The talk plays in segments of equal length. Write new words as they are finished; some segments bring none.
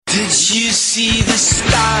you see the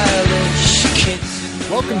stylish kids.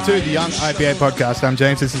 Welcome to the Young IPA podcast. I'm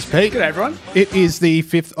James, this is Pete. G'day, everyone. It is the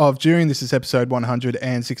 5th of June. This is episode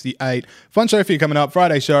 168. Fun show for you coming up.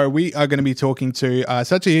 Friday show, we are going to be talking to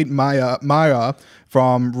Satyajit Mayur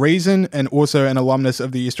from Reason and also an alumnus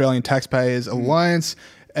of the Australian Taxpayers Alliance.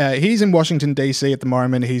 He's in Washington, D.C. at the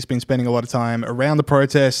moment. He's been spending a lot of time around the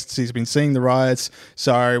protests. He's been seeing the riots.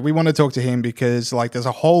 So we want to talk to him because, there's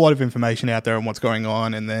a whole lot of information out there on what's going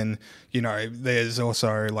on. And then, there's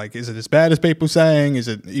also, is it as bad as people saying? Is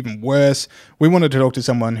it even worse? We wanted to talk to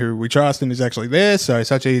someone who we trust and is actually there. So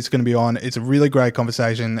Satyajit's going to be on. It's a really great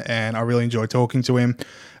conversation, and I really enjoyed talking to him.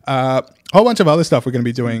 A whole bunch of other stuff we're going to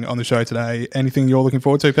be doing on the show today. Anything you're looking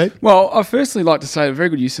forward to, Pete? Well, I firstly like to say a very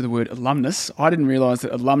good use of the word alumnus. I didn't realise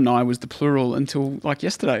that alumni was the plural until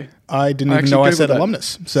yesterday. I didn't even know I said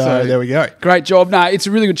alumnus. So there we go. Great job. No, it's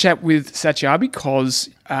a really good chat with Satyajit because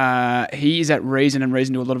he is at Reason, and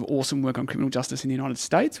Reason do a lot of awesome work on criminal justice in the United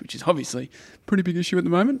States, which is obviously a pretty big issue at the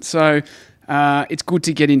moment. So it's good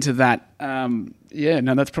to get into that.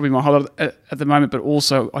 That's probably my highlight at the moment. But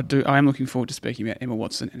also, I am looking forward to speaking about Emma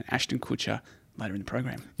Watson and Ashton Kutcher later in the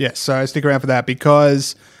program. Yes, so stick around for that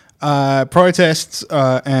because protests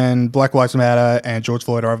and Black Lives Matter and George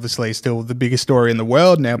Floyd are obviously still the biggest story in the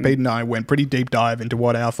world. Now, Pete and I went pretty deep dive into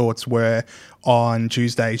what our thoughts were on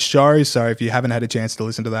Tuesday's show. So if you haven't had a chance to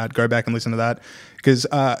listen to that, go back and listen to that because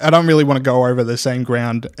I don't really want to go over the same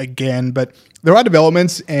ground again, but there are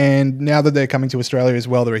developments, and now that they're coming to Australia as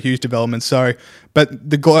well, there are huge developments. But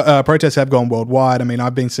the protests have gone worldwide. I mean,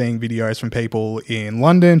 I've been seeing videos from people in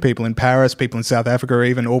London, people in Paris, people in South Africa,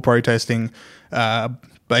 even all protesting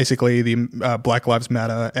basically the Black Lives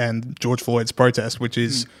Matter and George Floyd's protest, which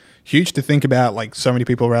is huge to think about. So many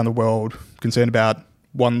people around the world concerned about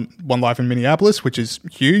one life in Minneapolis, which is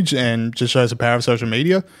huge and just shows the power of social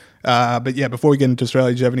media. But yeah, before we get into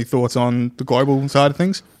Australia, do you have any thoughts on the global side of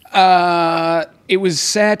things? It was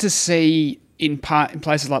sad to see in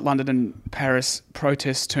places like London and Paris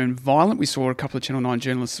protests turn violent. We saw a couple of Channel 9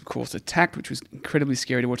 journalists, of course, attacked, which was incredibly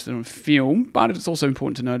scary to watch them on film. But it's also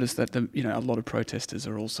important to notice that a lot of protesters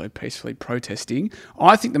are also peacefully protesting.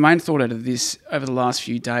 I think the main thought out of this over the last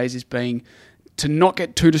few days is being to not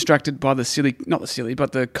get too distracted by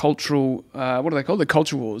the cultural, what are they called? The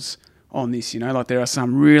culture wars on this, there are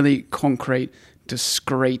some really concrete,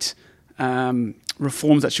 discrete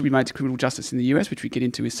reforms that should be made to criminal justice in the US, which we get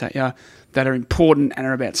into with Satya, that are important and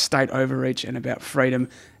are about state overreach and about freedom.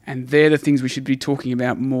 And they're the things we should be talking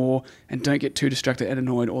about more, and don't get too distracted and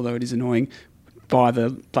annoyed, although it is annoying, by the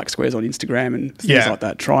black squares on Instagram and things like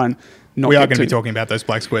that. Try and not We are going to be talking about those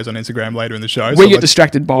black squares on Instagram later in the show. We get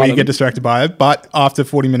distracted by them. We get distracted by it, but after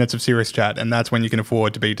 40 minutes of serious chat, and that's when you can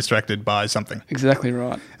afford to be distracted by something. Exactly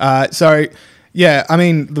right. Yeah, I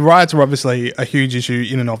mean, the riots are obviously a huge issue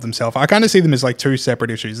in and of themselves. I kind of see them as two separate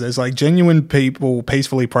issues. There's genuine people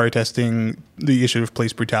peacefully protesting the issue of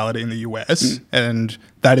police brutality in the US, and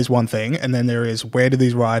that is one thing. And then there is, where do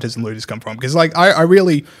these rioters and looters come from? Because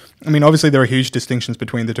obviously there are huge distinctions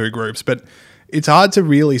between the two groups, but it's hard to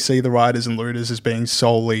really see the rioters and looters as being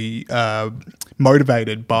solely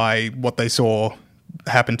motivated by what they saw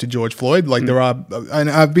happen to George Floyd. There are, and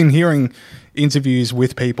I've been hearing interviews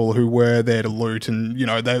with people who were there to loot, and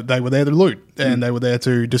they were there to loot, and they were there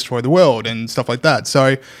to destroy the world and stuff like that.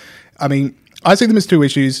 So, I mean, I see them as two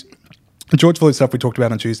issues. George Floyd stuff we talked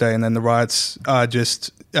about on Tuesday, and then the riots are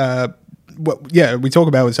just, we talk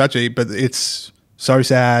about with Satyajit, but it's so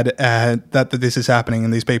sad that this is happening,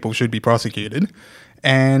 and these people should be prosecuted.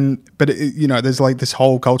 But there's this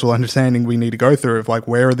whole cultural understanding we need to go through of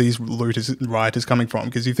where are these looters and rioters coming from?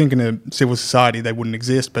 Because you think in a civil society they wouldn't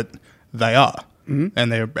exist, but they are,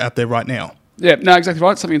 and they're out there right now. Yeah, no, exactly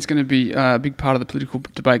right. Something that's going to be a big part of the political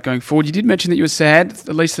debate going forward. You did mention that you were sad.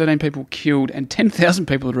 At least 13 people killed and 10,000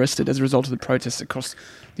 people arrested as a result of the protests across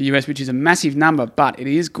the US, which is a massive number. But it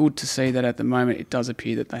is good to see that at the moment it does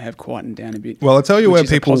appear that they have quietened down a bit. Well, I'll tell you where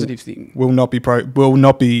people will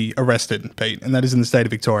not be arrested, Pete, and that is in the state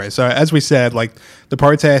of Victoria. So as we said, the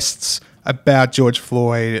protests about George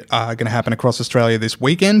Floyd are going to happen across Australia this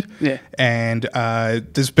weekend. Yeah. And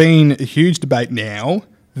there's been a huge debate now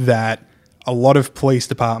that a lot of police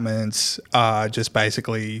departments are just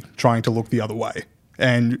basically trying to look the other way.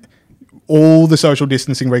 And all the social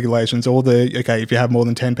distancing regulations, if you have more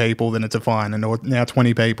than 10 people, then it's a fine, and now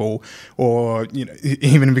 20 people, or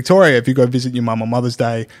even in Victoria, if you go visit your mum on Mother's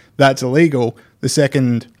Day, that's illegal. The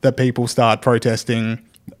second that people start protesting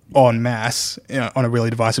en masse on a really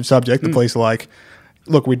divisive subject, the police are like,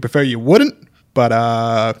 look, we'd prefer you wouldn't, but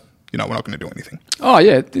we're not going to do anything. Oh,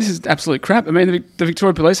 yeah, this is absolute crap. I mean, the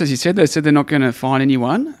Victoria Police, as you said, they said they're not going to fine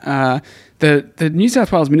anyone. The New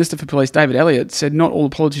South Wales Minister for Police, David Elliott, said not all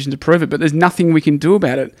the politicians approve it, but there's nothing we can do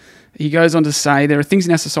about it. He goes on to say, there are things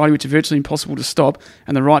in our society which are virtually impossible to stop,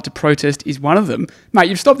 and the right to protest is one of them. Mate,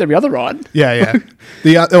 you've stopped every other right. Yeah.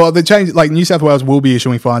 The change, like New South Wales will be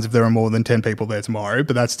issuing fines if there are more than 10 people there tomorrow,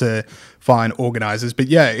 but that's to fine organisers. But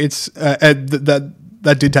yeah, it's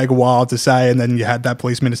that did take a while to say, and then you had that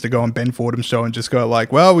police minister go on Ben Fordham's show and just go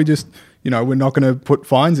like, well, we just, we're not going to put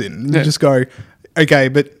fines in. And you just go, okay,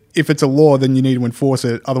 but if it's a law, then you need to enforce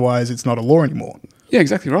it. Otherwise, it's not a law anymore. Yeah,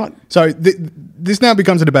 exactly right. So this now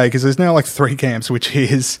becomes a debate because there's now like three camps, which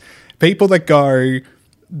is people that go,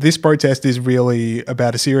 this protest is really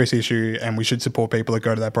about a serious issue and we should support people that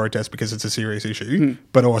go to that protest because it's a serious issue.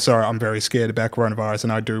 But also, I'm very scared about coronavirus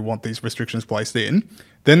and I do want these restrictions placed in.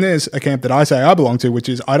 Then there's a camp that I say I belong to, which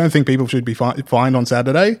is I don't think people should be fined on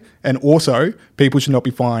Saturday. And also, people should not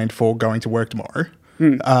be fined for going to work tomorrow.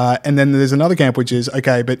 And then there's another camp, which is,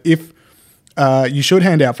 okay, but if you should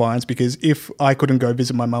hand out fines because if I couldn't go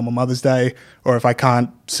visit my mum on Mother's Day or if I can't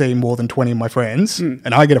see more than 20 of my friends and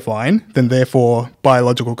I get a fine, then therefore, by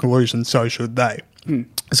logical conclusion, so should they.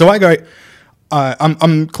 So I go,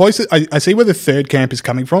 I'm close. I see where the third camp is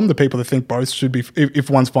coming from, the people that think both should be, if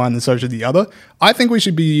one's fine, then so should the other. I think we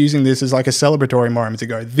should be using this as like a celebratory moment to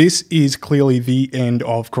go, this is clearly the end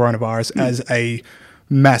of coronavirus as a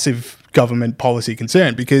massive government policy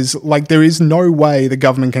concern, because like there is no way the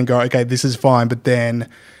government can go, okay, this is fine, but then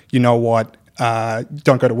you know what,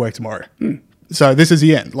 don't go to work tomorrow. So this is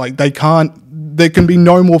the end. Like there can be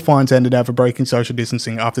no more fines handed out for breaking social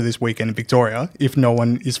distancing after this weekend in Victoria if no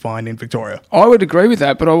one is fined in Victoria. I would agree with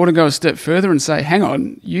that, but I want to go a step further and say, hang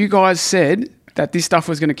on, you guys said that this stuff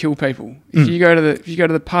was going to kill people. If you go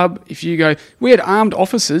to the pub, we had armed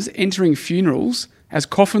officers entering funerals as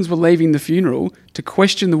coffins were leaving the funeral to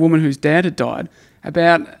question the woman whose dad had died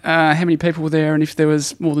about how many people were there and if there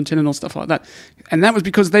was more than 10 and all stuff like that. And that was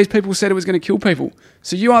because these people said it was going to kill people.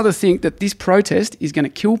 So you either think that this protest is going to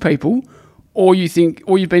kill people or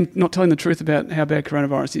you've been not telling the truth about how bad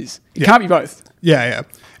coronavirus is. It can't be both. Yeah.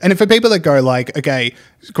 And for people that go like, okay,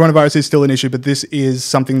 coronavirus is still an issue, but this is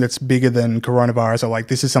something that's bigger than coronavirus, or like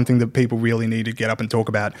this is something that people really need to get up and talk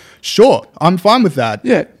about. Sure, I'm fine with that.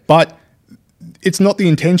 Yeah. But it's not the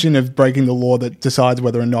intention of breaking the law that decides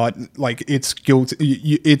whether or not like it's guilt.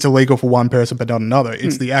 It's illegal for one person but not another.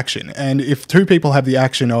 It's the action. And if two people have the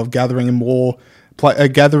action of gathering more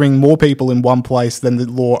people in one place than the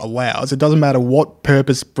law allows, it doesn't matter what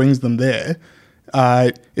purpose brings them there.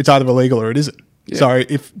 It's either illegal or it isn't. Yeah. So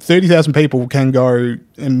if 30,000 people can go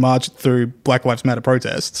and march through Black Lives Matter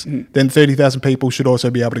protests, then 30,000 people should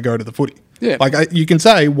also be able to go to the footy. Yeah. Like you can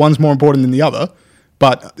say one's more important than the other,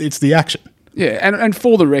 but it's the action. Yeah, and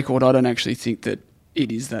for the record, I don't actually think that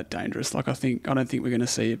it is that dangerous. Like I don't think we're going to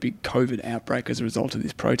see a big COVID outbreak as a result of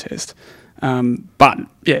this protest. But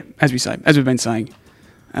yeah, as we've been saying,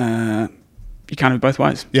 you can't have it both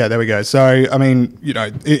ways. Yeah, there we go. So, I mean,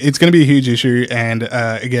 it's going to be a huge issue. And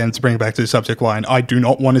again, to bring it back to the subject line, I do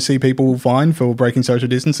not want to see people fined for breaking social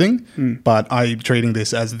distancing, but I'm treating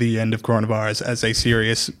this as the end of coronavirus as a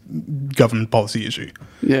serious government policy issue.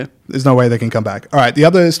 Yeah. There's no way they can come back. All right, the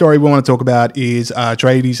other story we want to talk about is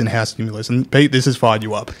tradies and house stimulus. And Pete, this has fired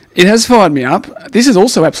you up. It has fired me up. This is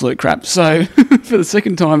also absolute crap. So for the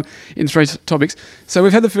second time in three topics. So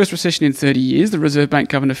we've had the first recession in 30 years. The Reserve Bank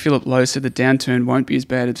Governor Philip Lowe said the downturn won't be as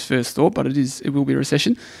bad as first thought, but it will be a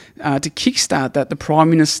recession. To kickstart that, the Prime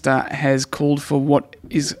Minister has called for what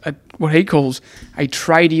he calls a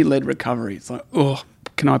tradie-led recovery. It's like,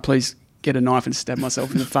 can I please get a knife and stab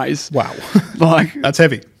myself in the face? Wow. Like that's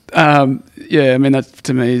heavy. Yeah, I mean, that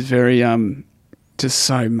to me is very just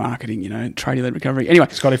so marketing, tradie-led recovery. Anyway.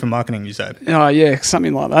 Scotty for marketing, you said. Oh, yeah,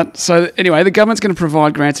 something like that. So anyway, the government's going to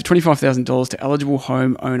provide grants of $25,000 to eligible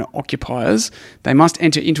homeowner occupiers. They must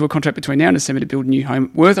enter into a contract between now and December to build a new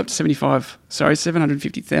home worth up to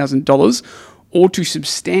 $750,000 or to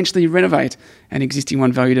substantially renovate an existing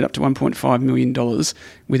one valued at up to $1.5 million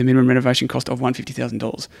with a minimum renovation cost of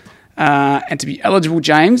 $150,000. And to be eligible,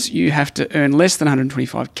 James, you have to earn less than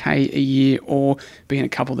 $125K a year or be in a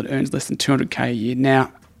couple that earns less than $200K a year.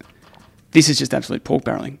 Now, this is just absolute pork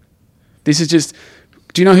barreling. This is just,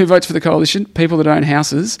 do you know who votes for the coalition? People that own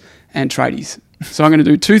houses and tradies. So I'm going to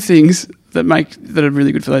do two things that are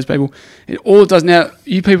really good for those people. And all it does now,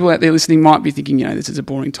 you people out there listening might be thinking, this is a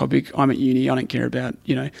boring topic. I'm at uni. I don't care about,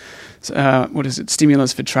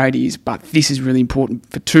 stimulus for tradies. But this is really important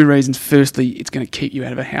for two reasons. Firstly, it's going to keep you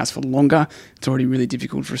out of a house for longer. It's already really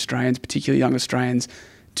difficult for Australians, particularly young Australians,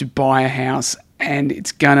 to buy a house. And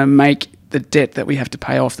it's going to make the debt that we have to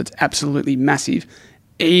pay off that's absolutely massive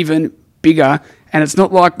even bigger And it's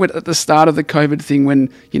not like at the start of the COVID thing when,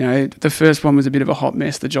 the first one was a bit of a hot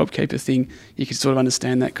mess, the JobKeeper thing. You could sort of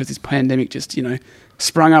understand that because this pandemic just,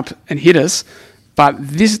 sprung up and hit us. But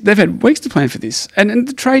they've had weeks to plan for this. And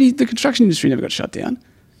the construction industry never got shut down.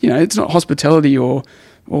 It's not hospitality or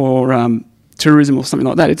tourism or something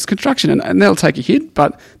like that. It's construction, and they'll take a hit,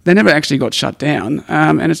 but they never actually got shut down.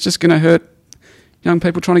 And it's just going to hurt young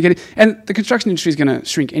people trying to get it. And the construction industry is going to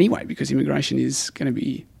shrink anyway because immigration is going to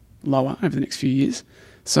be lower over the next few years.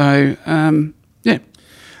 So, yeah.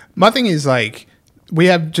 My thing is, we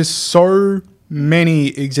have just so many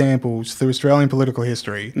examples through Australian political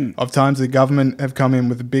history of times the government have come in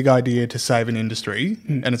with a big idea to save an industry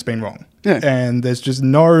and it's been wrong. Yeah. And there's just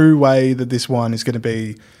no way that this one is going to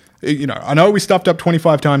be, I know we stuffed up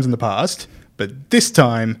 25 times in the past, but this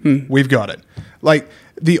time we've got it.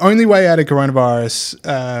 The only way out of coronavirus,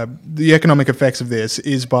 the economic effects of this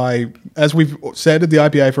is by, as we've said at the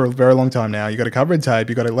IPA for a very long time now, you've got to cover red tape,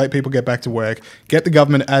 you've got to let people get back to work, get the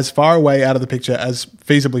government as far away out of the picture as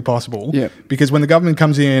feasibly possible. Yep. Because when the government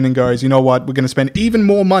comes in and goes, you know what, we're going to spend even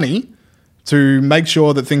more money to make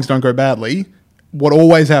sure that things don't go badly, what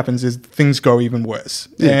always happens is things go even worse.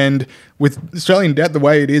 Yeah. And with Australian debt the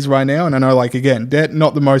way it is right now, and I know, again, debt,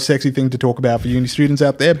 not the most sexy thing to talk about for uni students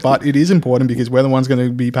out there, but it is important because we're the ones going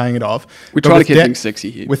to be paying it off. We try to keep things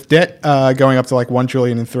sexy here. With debt going up to $1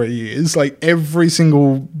 trillion in 3 years, every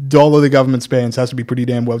single dollar the government spends has to be pretty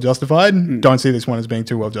damn well justified. Don't see this one as being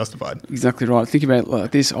too well justified. Exactly right. Think about it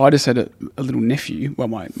like this. I just had a little nephew. Well,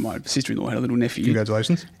 my sister-in-law had a little nephew.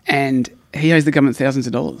 Congratulations. And he owes the government thousands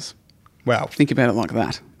of dollars. Wow. Think about it like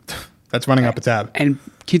that. That's running up a tab. And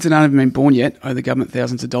kids that aren't even been born yet owe the government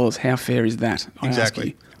thousands of dollars. How fair is that?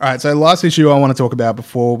 Exactly. All right, so last issue I want to talk about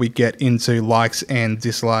before we get into likes and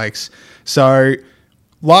dislikes. So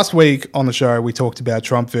last week on the show, we talked about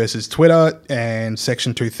Trump versus Twitter and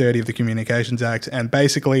Section 230 of the Communications Act, and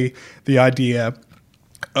basically the idea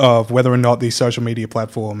of whether or not these social media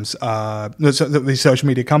platforms these social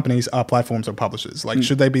media companies are platforms or publishers.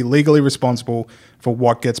 Should they be legally responsible for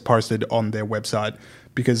what gets posted on their website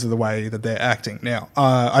because of the way that they're acting? Now,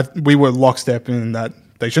 we were lockstep in that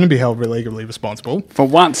they shouldn't be held legally responsible. For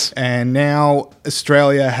once. And now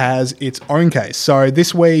Australia has its own case. So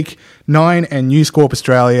this week, Nine and News Corp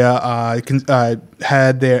Australia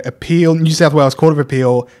had their appeal, New South Wales Court of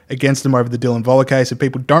Appeal, against them over the Dylan Voller case. If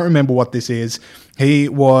people don't remember what this is, he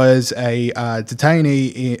was a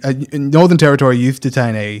detainee, a Northern Territory youth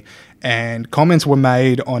detainee, and comments were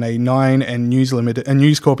made on a Nine and News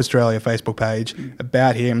Corp Australia Facebook page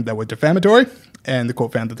about him that were defamatory. And the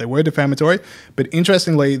court found that they were defamatory. But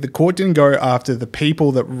interestingly, the court didn't go after the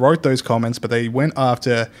people that wrote those comments, but they went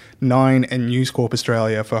after Nine and News Corp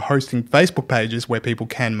Australia for hosting Facebook pages where people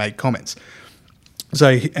can make comments.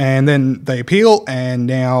 So, and then they appeal, and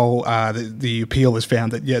now the appeal has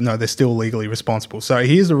found that, they're still legally responsible. So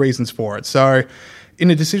here's the reasons for it. So in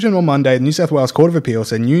a decision on Monday, the New South Wales Court of Appeal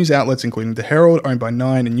said news outlets, including The Herald, owned by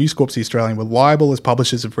Nine, and News Corp The Australian, were liable as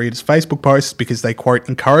publishers of readers' Facebook posts because they, quote,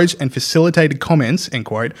 encouraged and facilitated comments, end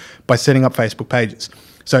quote, by setting up Facebook pages.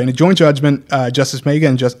 So in a joint judgment, Justice Meager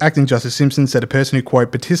and Acting Justice Simpson said a person who,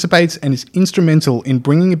 quote, participates and is instrumental in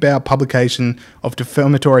bringing about publication of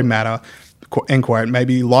defamatory matter, end quote, may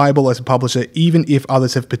be liable as a publisher even if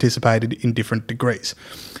others have participated in different degrees.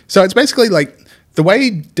 So it's basically the way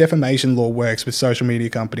defamation law works with social media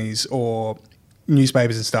companies or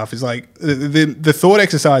newspapers and stuff is the thought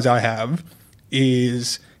exercise I have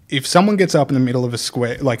is if someone gets up in the middle of a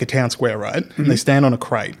square, a town square, right, and they stand on a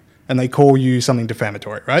crate and they call you something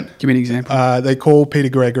defamatory, right? Give me an example. They call Peter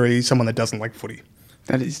Gregory someone that doesn't like footy.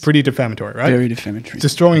 That is pretty defamatory, right? Very defamatory.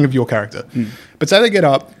 Destroying of your character. But say they get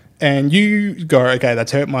up and you go, okay,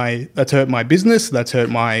 that's hurt my business, that's hurt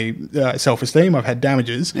my self-esteem, I've had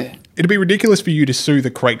damages. Yeah. It'd be ridiculous for you to sue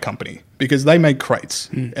the crate company because they make crates.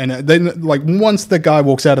 And then, once the guy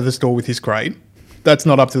walks out of the store with his crate, that's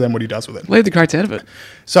not up to them what he does with it. Leave the crates out of it.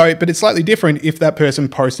 So, but it's slightly different if that person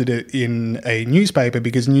posted it in a newspaper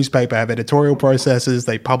because newspaper have editorial processes,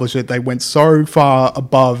 they publish it, they went so far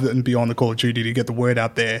above and beyond the call of duty to get the word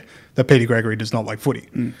out there that Peter Gregory does not like footy.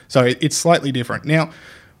 So it's slightly different. Now,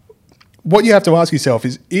 what you have to ask yourself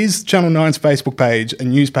is Channel 9's Facebook page a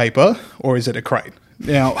newspaper or is it a crate?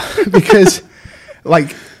 Now, because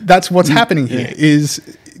that's what's happening here is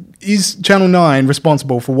Channel 9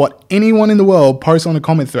 responsible for what anyone in the world posts on a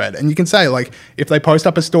comment thread? And you can say, if they post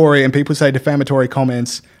up a story and people say defamatory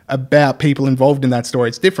comments about people involved in that story,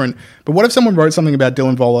 it's different. But what if someone wrote something about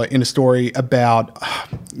Dylan Voller in a story about,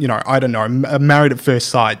 I don't know, a Married at First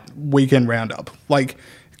Sight weekend roundup?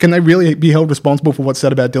 Can they really be held responsible for what's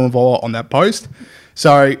said about Dylan Voller on that post?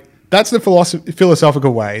 So that's the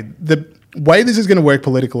philosophical way. way this is going to work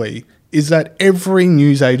politically is that every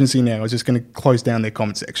news agency now is just going to close down their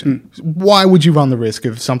comment section. Why would you run the risk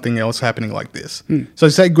of something else happening like this? So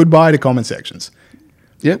say goodbye to comment sections.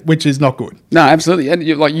 Yep. Which is not good. No, absolutely. And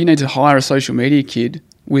you need to hire a social media kid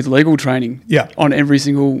with legal training on every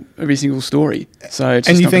single story. So it's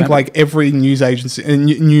and just you not think gonna happen. like every news agency and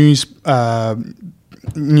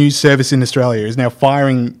news service in Australia is now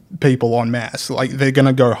firing people en masse. Like they're going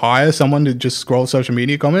to go hire someone to just scroll social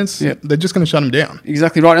media comments. Yep. They're just going to shut them down.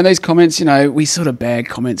 Exactly right. And these comments, we sort of bag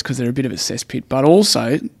comments because they're a bit of a cesspit, but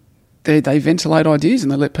also they ventilate ideas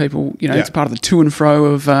and they let people, it's part of the to and fro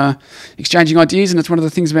of exchanging ideas. And it's one of the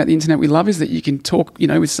things about the internet we love is that you can talk,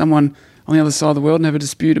 with someone on the other side of the world and have a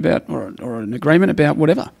dispute about or an agreement about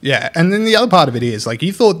whatever. Yeah, and then the other part of it is, like,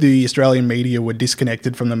 you thought the Australian media were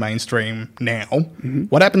disconnected from the mainstream now.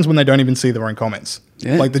 What happens when they don't even see their own comments?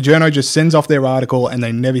 Yeah. Like, the journo just sends off their article and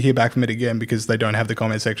they never hear back from it again because they don't have the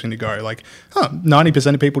comment section to go, like,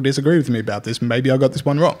 90% of people disagree with me about this. Maybe I got this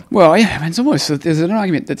one wrong. Well, yeah, I mean, it's almost, there's an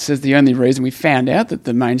argument that says the only reason we found out that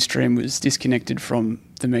the mainstream was disconnected from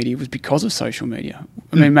the media was because of social media.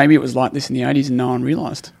 I mean, maybe it was like this in the 80s and no one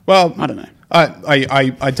realised. Well, I don't know.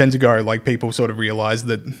 I tend to go, like, people sort of realise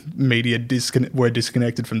that media were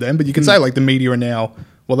disconnected from them. But you can say, like, the media are now,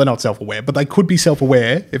 well, they're not self-aware, but they could be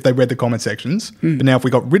self-aware if they read the comment sections. But now if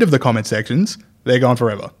we got rid of the comment sections, they're gone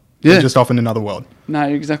forever. Yeah. They're just off in another world. No,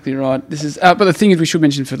 you're exactly right. This is, but the thing is, we should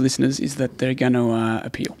mention for the listeners is that they're going to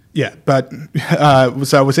appeal. Yeah, but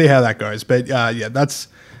so we'll see how that goes. But yeah, that's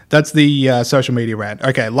the social media rant.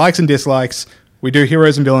 Okay, likes and dislikes. We do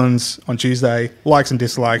heroes and villains on Tuesday, likes and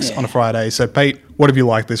dislikes on a Friday. So, Pete, what have you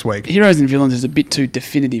liked this week? Heroes and villains is a bit too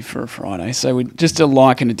definitive for a Friday, so we just a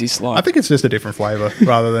like and a dislike. I think it's just a different flavour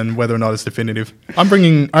rather than whether or not it's definitive. I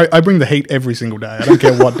bring the heat every single day. I don't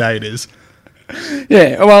care what day it is.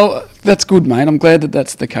 Yeah, well, that's good, mate. I'm glad that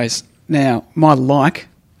that's the case. Now, my like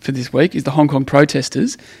for this week is the Hong Kong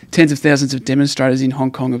protesters. Tens of thousands of demonstrators in Hong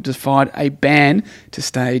Kong have defied a ban to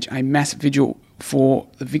stage a mass vigil for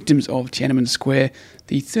the victims of Tiananmen Square,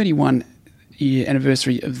 the 31-year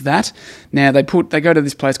anniversary of that. Now, they go to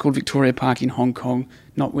this place called Victoria Park in Hong Kong,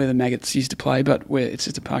 not where the maggots used to play, but where it's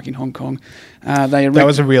just a park in Hong Kong. That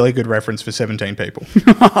was a really good reference for 17 people.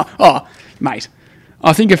 Oh, mate.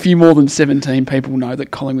 I think a few more than 17 people know that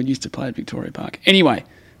Collingwood used to play at Victoria Park. Anyway,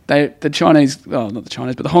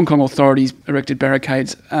 the Hong Kong authorities erected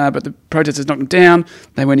barricades, but the protesters knocked them down.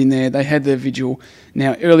 They went in there. They had their vigil.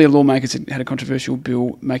 Now, earlier lawmakers had a controversial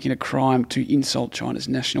bill making a crime to insult China's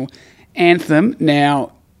national anthem.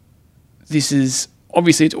 Now, this is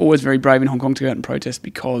obviously it's always very brave in Hong Kong to go out and protest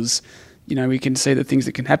because we can see the things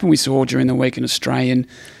that can happen. We saw during the week an Australian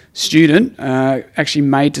student actually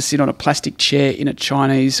made to sit on a plastic chair in a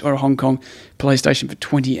Chinese or a Hong Kong police station for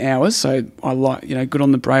 20 hours. So I like, good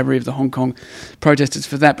on the bravery of the Hong Kong protesters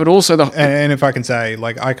for that. But also and if I can say,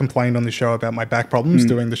 like, I complained on the show about my back problems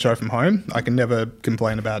doing the show from home. I can never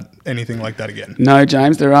complain about anything like that again. No,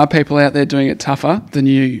 James, there are people out there doing it tougher than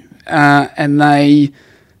you.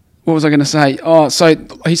 What was I going to say? Oh, so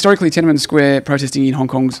historically, Tiananmen Square protesting in Hong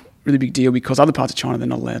Kong's really big deal because other parts of China, they're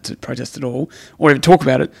not allowed to protest at all or even talk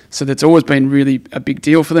about it. So that's always been really a big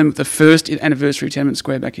deal for them. The first anniversary of Tiananmen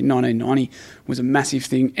Square back in 1990 was a massive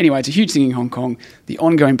thing. Anyway, it's a huge thing in Hong Kong. The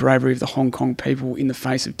ongoing bravery of the Hong Kong people in the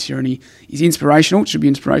face of tyranny is inspirational. It should be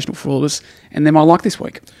inspirational for all of us. And then my like this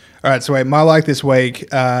week. All right, so my like this week.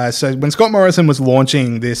 So when Scott Morrison was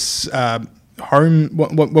launching this home,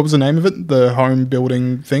 what was the name of it? The home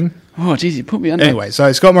building thing? Oh, geez, you put me under. Anyway, so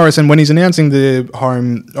Scott Morrison, when he's announcing the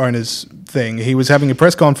home owners thing, he was having a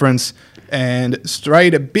press conference and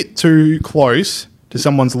strayed a bit too close to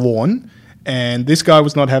someone's lawn, and this guy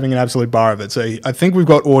was not having an absolute bar of it. So I think we've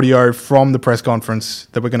got audio from the press conference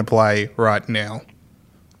that we're going to play right now.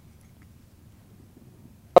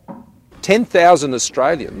 10,000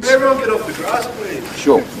 Australians. Everyone get off the grass, please.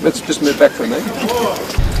 Sure. Let's just move back from there.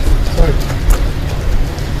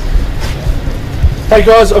 Hey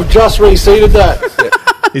guys, I've just reseeded that.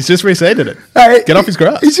 He's just reseeded it. Hey, Get off his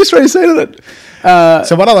grass. He's just reseeded it.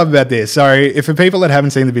 So what I love about this, so if for people that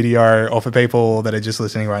haven't seen the video or for people that are just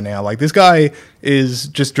listening right now, like this guy is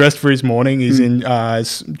just dressed for his morning. He's in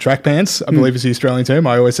track pants, I believe is the Australian term.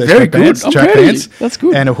 I always say Very track good. pants, I'm track proud of pants, you. That's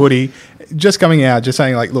good. and a hoodie. Just coming out, just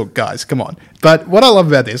saying like, look, guys, come on. But what I love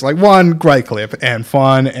about this, like one, great clip and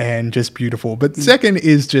fun and just beautiful. But second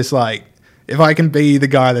is just like, if I can be the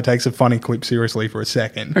guy that takes a funny clip seriously for a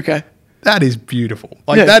second. Okay. That is beautiful.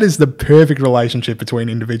 Like that is the perfect relationship between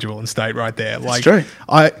individual and state right there. Like true.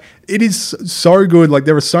 It is so good. Like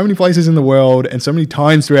there are so many places in the world and so many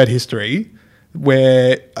times throughout history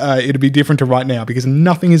where it'd be different to right now because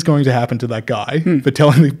nothing is going to happen to that guy for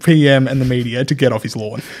telling the PM and the media to get off his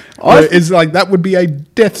lawn. It's like that would be a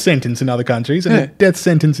death sentence in other countries and a death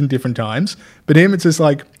sentence in different times. But him, it's just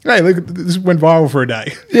like, hey, look, this went viral for a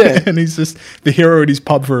day. Yeah. And he's just the hero at his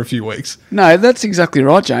pub for a few weeks. No, that's exactly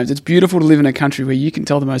right, James. It's beautiful to live in a country where you can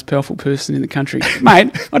tell the most powerful person in the country,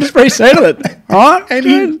 mate, I just resettled it. All right? And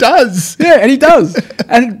he does. Yeah, and he does.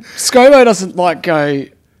 And Scobo doesn't like go,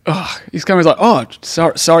 oh, he's coming like, oh,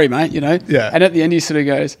 sorry, mate, you know? Yeah. And at the end, he sort of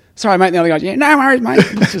goes, sorry, mate. And the other guy, yeah, no worries, mate.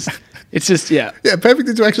 It's just, yeah. Yeah, perfect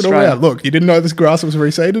interaction all Straight around. up. Look, you didn't know this grass was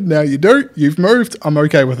reseeded. Now you do. You've moved. I'm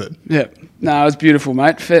okay with it. Yeah. No, it was beautiful,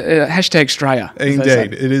 mate. Hashtag Australia. as they say.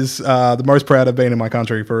 Indeed. It is the most proud I've been in my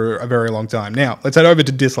country for a very long time. Now, let's head over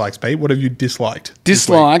to dislikes, Pete. What have you disliked? this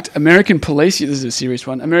week? Disliked American police. This is a serious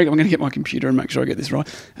one. I'm going to get my computer and make sure I get this right.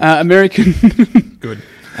 American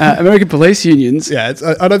American police unions. Yeah,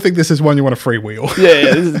 I don't think this is one you want to freewheel.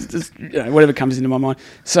 Yeah, this is, whatever comes into my mind.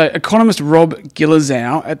 So, economist Rob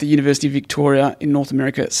Gillizow at the University of Victoria in North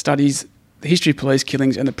America studies the history of police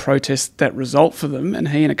killings and the protests that result for them, and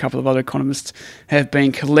he and a couple of other economists have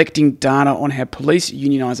been collecting data on how police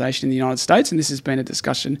unionisation in the United States, and this has been a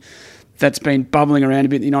discussion that's been bubbling around a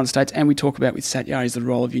bit in the United States, and we talk about with Satyar is the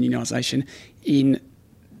role of unionisation in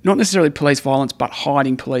not necessarily police violence, but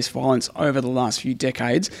hiding police violence over the last few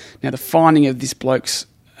decades. Now, the finding of this bloke's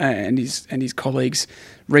and his colleagues'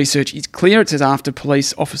 research is clear. It says after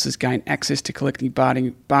police officers gained access to collective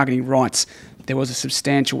bargaining rights, there was a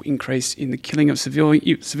substantial increase in the killing of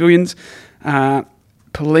civilians.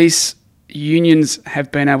 Police unions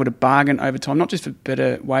have been able to bargain over time, not just for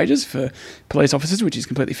better wages for police officers, which is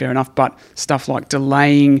completely fair enough, but stuff like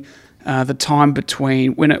delaying the time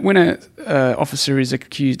between when a officer is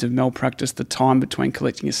accused of malpractice, the time between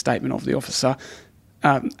collecting a statement of the officer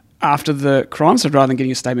after the crime. So rather than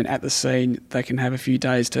getting a statement at the scene, they can have a few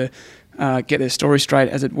days to get their story straight,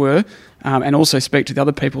 as it were, and also speak to the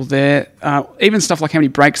other people there. Even stuff like how many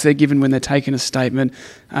breaks they're given when they're taking a statement.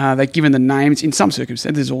 They're given the names, in some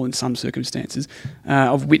circumstances, this is all in some circumstances,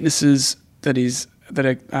 of witnesses that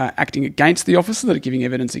are acting against the officer, that are giving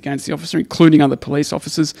evidence against the officer, including other police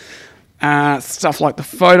officers. Stuff like the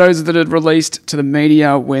photos that are released to the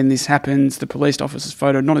media when this happens, the police officer's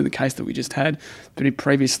photo, not in the case that we just had, but it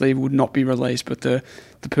previously would not be released, but the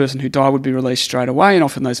person who died would be released straight away, and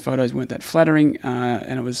often those photos weren't that flattering,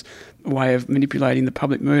 and it was a way of manipulating the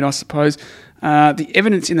public mood, I suppose. The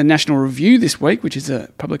evidence in the National Review this week, which is a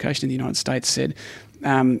publication in the United States, said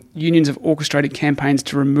unions have orchestrated campaigns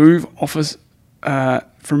to remove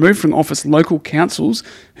from office local councils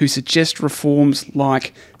who suggest reforms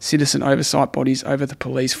like citizen oversight bodies over the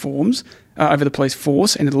police force,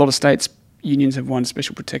 and in a lot of states, unions have won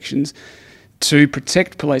special protections to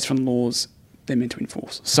protect police from laws they're meant to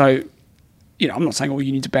enforce. So, I'm not saying all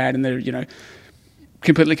unions are bad and they're,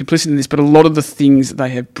 completely complicit in this, but a lot of the things that they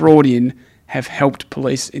have brought in have helped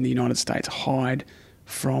police in the United States hide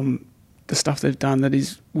from the stuff they've done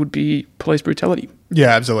that would be police brutality. Yeah,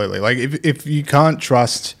 absolutely. Like if you can't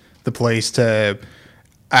trust the police to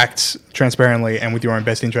act transparently and with your own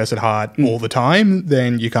best interest at heart all the time,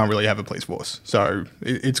 then you can't really have a police force. So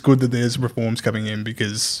it's good that there's reforms coming in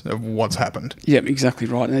because of what's happened. Yeah, exactly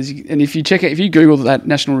right. And if you check it, if you Google that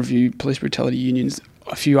National Review police brutality unions,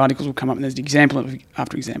 a few articles will come up and there's example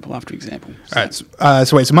after example after example. So. All right.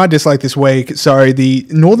 So my dislike this week. So the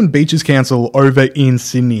Northern Beaches Council over in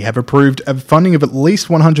Sydney have approved a funding of at least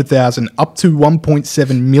 $100,000 up to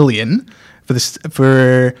 $1.7 million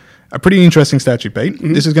for a pretty interesting statue, Pete.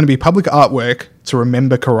 Mm-hmm. This is going to be public artwork to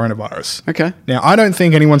remember coronavirus. Okay. Now, I don't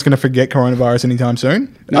think anyone's going to forget coronavirus anytime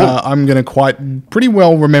soon. No. I'm going to pretty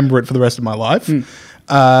well remember it for the rest of my life.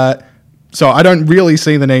 So I don't really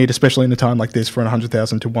see the need, especially in a time like this, for a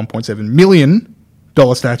 $100,000 to $1.7 million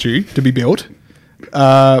statue to be built.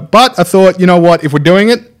 But I thought, you know what? If we're doing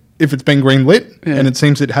it, if it's been green lit, and it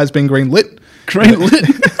seems it has been green lit. Green lit?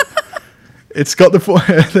 It's got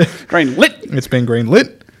the... green lit? It's been green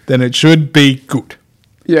lit, then it should be good.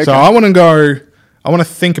 Yeah. Okay. So I want to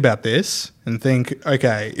think about this and think,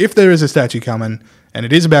 okay, if there is a statue coming and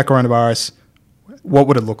it is about coronavirus, what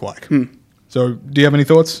would it look like? So, do you have any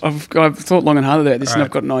thoughts? I've thought long and hard about this, and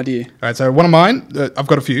I've got an idea. All right, so one of mine, I've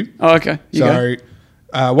got a few. Oh, okay.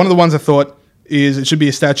 One of the ones I thought is it should be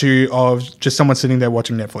a statue of just someone sitting there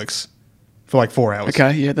watching Netflix for like 4 hours.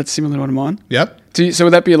 Okay, yeah, that's similar to one of mine. Yep. So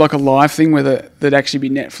would that be like a live thing where there'd actually be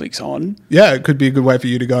Netflix on? Yeah, it could be a good way for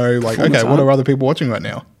you to go like, okay, what are other people watching right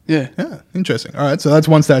now? Yeah. Yeah, interesting. All right, so that's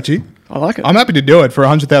one statue. I like it. I'm happy to do it for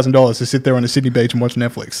 $100,000 to sit there on a Sydney beach and watch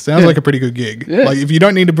Netflix. Sounds like a pretty good gig. Yeah. Like if you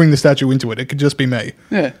don't need to bring the statue into it, it could just be me.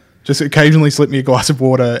 Yeah. Just occasionally slip me a glass of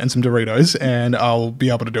water and some Doritos, and I'll be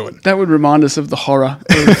able to do it. That would remind us of the horror.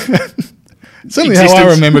 Certainly how I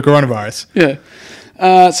Existence. remember coronavirus. Yeah.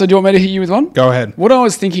 So do you want me to hit you with one? Go ahead. What I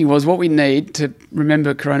was thinking was what we need to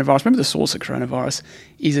remember coronavirus, remember the source of coronavirus,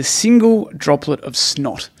 is a single droplet of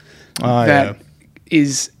snot Oh, that yeah.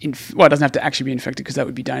 is, well, it doesn't have to actually be infected because that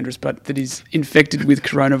would be dangerous, but that is infected with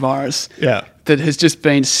coronavirus Yeah. that has just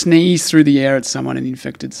been sneezed through the air at someone and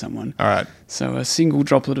infected someone. All right. So a single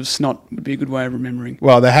droplet of snot would be a good way of remembering.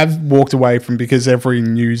 Well, they have walked away from, because every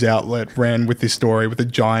news outlet ran with this story with a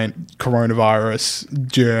giant coronavirus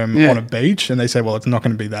germ Yeah. on a beach, and they say, well, it's not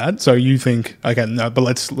going to be that. So you think, okay, no, but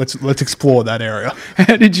let's explore that area.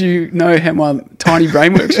 How did you know how my tiny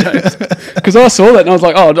brain works, James? Because I saw that and I was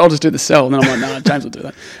like, oh, I'll just do the cell. And then I'm like, no, James will do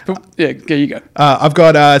that. But yeah, there you go. I've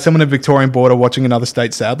got someone at Victorian border watching another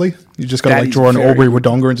state, sadly. You just got to That like is draw an very Albury good.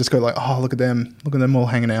 Wodonga and just go like, oh, look at them all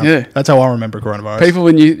hanging out. Yeah. That's how I remember coronavirus. People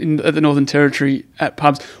at the Northern Territory at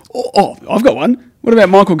pubs. Oh, I've got one. What about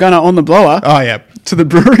Michael Gunner on the blower Oh, yeah. to the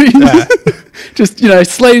brewery? Yeah. Just,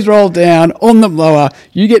 sleeves rolled down on the blower.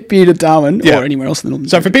 You get beer to Darwin Yeah. or anywhere else in the Northern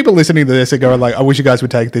So for people listening to this, they go like, I wish you guys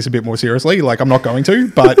would take this a bit more seriously. Like, I'm not going to.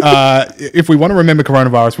 But if we want to remember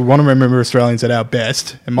coronavirus, we want to remember Australians at our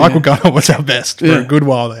best. And Michael Gunner was our best for a good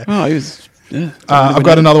while there. Oh, he was, yeah. I've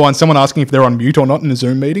got another one. Someone asking if they're on mute or not in a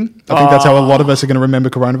Zoom meeting. I think that's how a lot of us are going to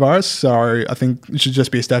remember coronavirus. So I think it should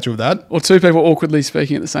just be a statue of that. Or two people awkwardly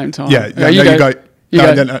speaking at the same time. Yeah. Okay, You go. You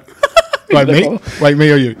No, go. no. Wait, me? Wait, me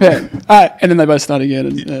or you? Yeah. All right. And then they both start again.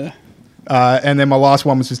 And, And then my last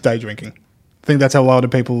one was just day drinking. I think that's how a lot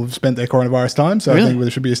of people have spent their coronavirus time. So I Really? think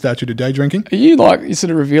there should be a statue to day drinking. Are you you're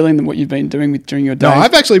sort of revealing them what you've been doing during your day? No,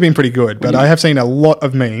 I've actually been pretty good, but I have seen a lot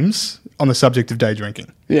of memes on the subject of day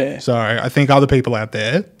drinking. Yeah. So I think other people out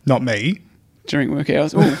there, not me. During work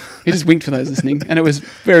hours. Oh, he just winked for those listening, and it was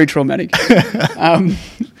very traumatic.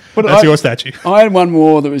 But That's your statue. I had one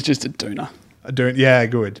more that was just a doona. Yeah,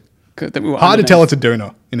 good. That we were Hard to underneath. tell it's a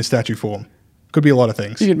doona in a statue form. Could be a lot of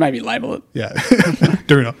things. You could maybe label it. Yeah.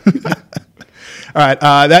 Doona. All right,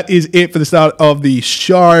 that is it for the start of the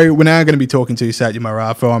show. We're now going to be talking to Satya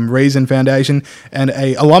Mara from Reason Foundation and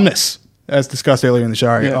a alumnus, as discussed earlier in the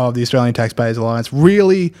show, Yeah. of the Australian Taxpayers Alliance.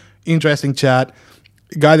 Really interesting chat.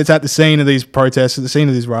 A guy that's at the scene of these protests, at the scene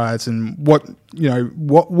of these riots, and what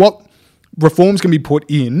reforms can be put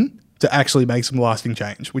in to actually make some lasting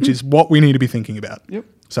change, which is what we need to be thinking about. Yep.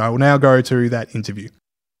 So I will now go to that interview.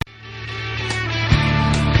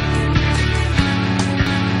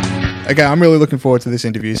 Okay, I'm really looking forward to this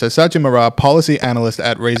interview. So Satya Mara, policy analyst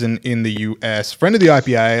at Reason in the US, friend of the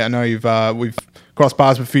IPA. I know we've crossed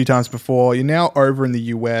paths a few times before. You're now over in the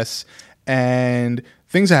US, and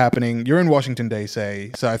things are happening. You're in Washington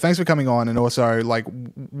DC. So thanks for coming on, and also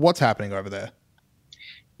what's happening over there.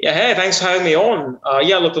 Yeah, hey, thanks for having me on.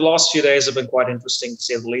 Look, the last few days have been quite interesting, to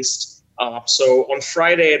say the least. So on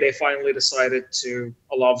Friday, they finally decided to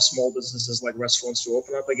allow small businesses like restaurants to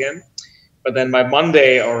open up again. But then by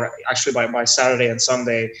Monday, or actually by Saturday and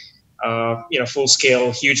Sunday,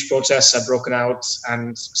 full-scale, huge protests had broken out,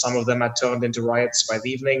 and some of them had turned into riots by the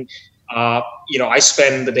evening. I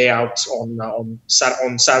spend the day out on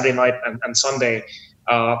Saturday night and Sunday,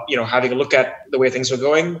 having a look at the way things were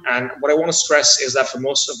going. And what I want to stress is that for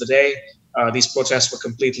most of the day, these protests were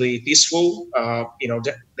completely peaceful.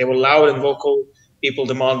 They were loud and vocal, people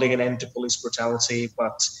demanding an end to police brutality,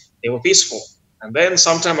 but they were peaceful. And then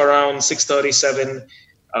sometime around 6:37,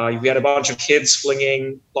 we had a bunch of kids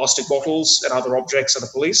flinging plastic bottles and other objects at the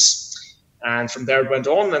police. And from there it went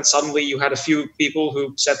on, and suddenly you had a few people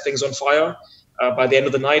who set things on fire. By the end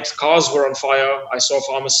of the night, cars were on fire. I saw a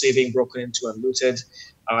pharmacy being broken into and looted.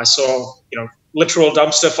 I saw, literal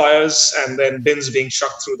dumpster fires, and then bins being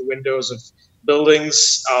chucked through the windows of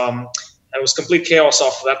buildings. And it was complete chaos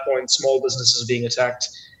after that point, small businesses being attacked.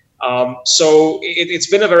 So it's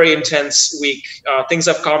been a very intense week. Things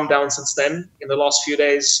have calmed down since then. In the last few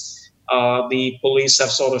days, the police have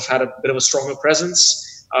sort of had a bit of a stronger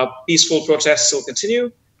presence. Peaceful protests still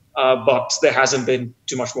continue, but there hasn't been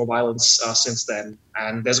too much more violence since then.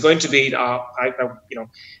 And there's going to be,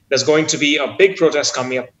 there's going to be a big protest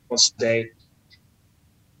coming up today.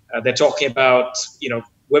 They're talking about,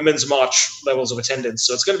 women's march levels of attendance.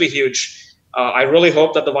 So it's going to be huge. I really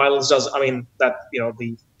hope that the violence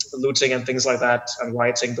the looting and things like that and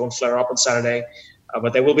rioting don't flare up on Saturday,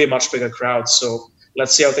 but there will be a much bigger crowd. So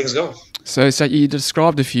let's see how things go. So you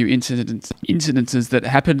described a few incidences that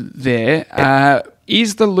happened there.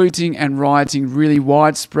 Is the looting and rioting really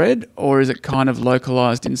widespread, or is it kind of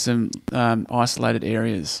localised in some isolated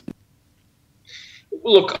areas?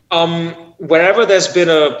 Look, wherever there's been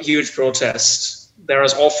a huge protest, there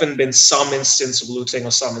has often been some instance of looting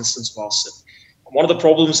or some instance of arson. One of the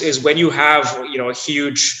problems is when you have, a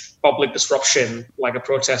huge public disruption, like a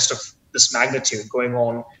protest of this magnitude going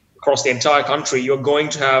on across the entire country, you're going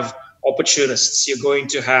to have opportunists, you're going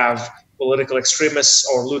to have political extremists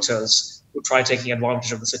or looters who try taking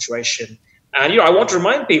advantage of the situation. And, I want to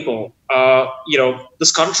remind people,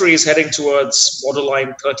 this country is heading towards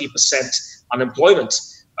borderline 30% unemployment.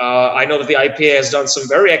 I know that the IPA has done some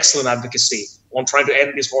very excellent advocacy on trying to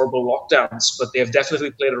end these horrible lockdowns, but they have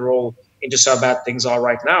definitely played a role in just how bad things are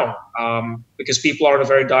right now, because people are in a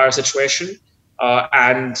very dire situation.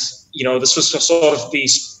 And this was sort of the,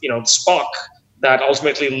 spark that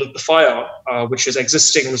ultimately lit the fire, which is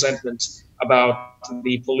existing resentment about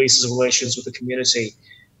the police's relations with the community.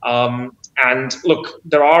 And look,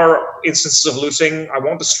 there are instances of looting. I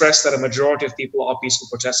want to stress that a majority of people are peaceful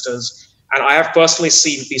protesters. And I have personally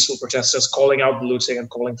seen peaceful protesters calling out the looting and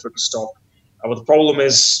calling for it to stop. But the problem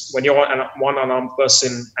is when you're one unarmed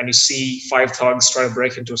person and you see 5 thugs try to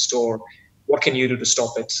break into a store, what can you do to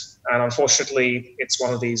stop it? And unfortunately, it's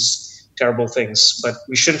one of these terrible things. But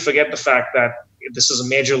we shouldn't forget the fact that this is a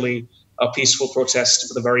majorly peaceful protest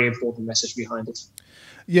with a very important message behind it.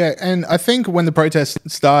 Yeah, and I think when the protest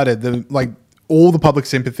started, all the public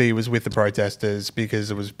sympathy was with the protesters because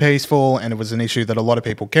it was peaceful and it was an issue that a lot of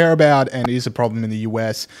people care about and is a problem in the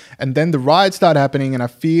US. And then the riots started happening and I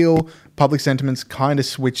feel public sentiment's kind of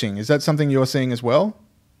switching. Is that something you're seeing as well?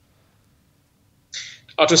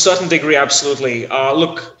 To a certain degree, absolutely.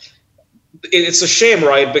 Look, it's a shame,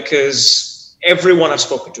 right? Because everyone I've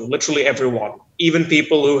spoken to, literally everyone, even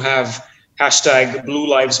people who have hashtag Blue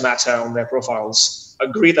Lives Matter on their profiles,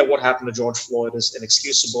 agree that what happened to George Floyd is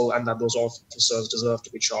inexcusable and that those officers deserve to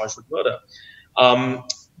be charged with murder.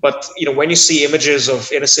 But when you see images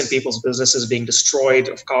of innocent people's businesses being destroyed,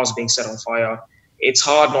 of cars being set on fire, it's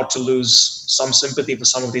hard not to lose some sympathy for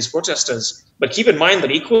some of these protesters. But keep in mind that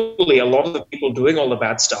equally, a lot of the people doing all the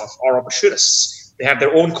bad stuff are opportunists. They have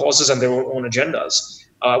their own causes and their own agendas.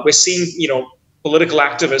 We're seeing, political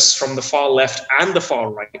activists from the far left and the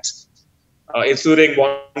far right, including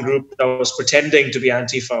one group that was pretending to be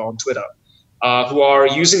Antifa on Twitter, who are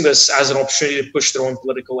using this as an opportunity to push their own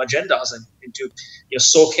political agendas and into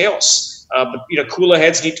sow chaos. But cooler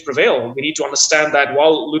heads need to prevail. We need to understand that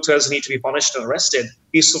while looters need to be punished and arrested,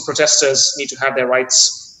 peaceful protesters need to have their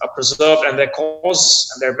rights preserved, and their cause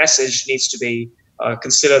and their message needs to be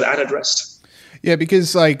considered and addressed. Yeah,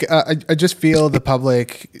 because I just feel the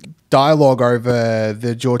public dialogue over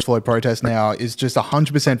the George Floyd protest now is just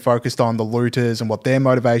 100% focused on the looters and what their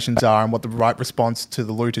motivations are and what the right response to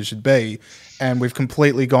the looters should be. And we've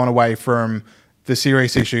completely gone away from the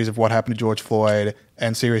serious issues of what happened to George Floyd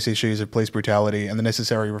and serious issues of police brutality and the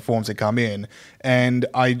necessary reforms that come in. And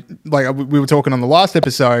we were talking on the last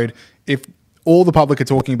episode, if all the public are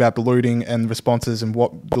talking about the looting and responses and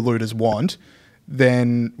what the looters want,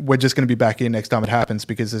 then we're just going to be back in next time it happens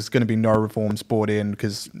because there's going to be no reforms brought in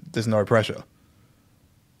because there's no pressure.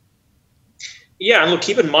 Yeah, and look,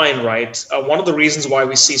 keep in mind, right, one of the reasons why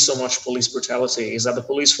we see so much police brutality is that the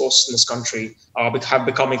police forces in this country have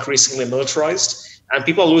become increasingly militarized, and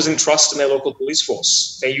people are losing trust in their local police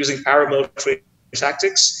force. They're using paramilitary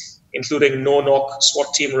tactics, including no-knock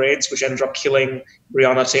SWAT team raids, which ended up killing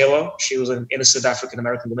Breonna Taylor. She was an innocent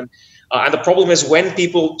African-American woman. And the problem is when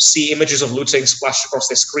people see images of looting splashed across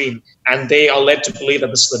their screen and they are led to believe that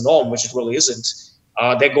this is the norm, which it really isn't,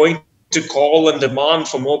 they're going to call and demand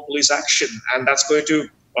for more police action. And that's going to,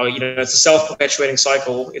 it's a self-perpetuating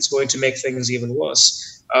cycle. It's going to make things even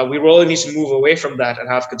worse. We really need to move away from that and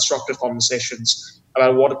have constructive conversations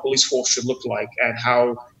about what a police force should look like and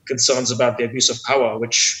how concerns about the abuse of power,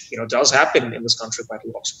 which does happen in this country quite a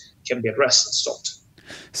lot, can be addressed and stopped.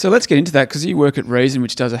 So let's get into that because you work at Reason,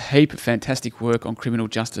 which does a heap of fantastic work on criminal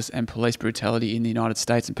justice and police brutality in the United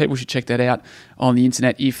States, and people should check that out on the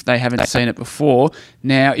internet if they haven't seen it before.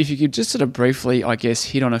 Now, if you could just sort of briefly, I guess,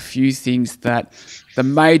 hit on a few things that the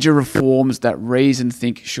major reforms that Reason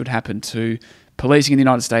think should happen to policing in the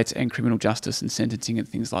United States and criminal justice and sentencing and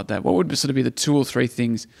things like that. What would sort of be the 2 or 3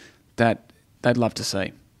 things that they'd love to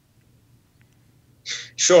see?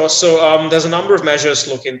 Sure. So there's a number of measures to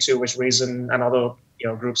look into, which Reason and other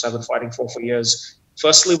groups have been fighting for years.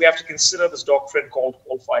 Firstly, we have to consider this doctrine called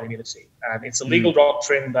qualified immunity, and it's a legal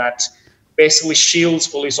doctrine that basically shields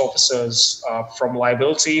police officers from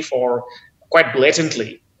liability for quite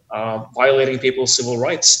blatantly violating people's civil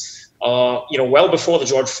rights. Well before the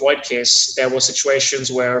George Floyd case, there were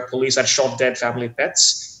situations where police had shot dead family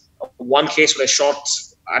pets. One case where they shot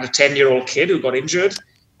at a 10-year-old kid who got injured.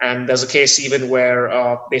 And there's a case even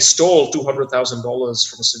where they stole $200,000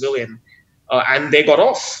 from a civilian. and they got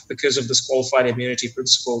off because of this qualified immunity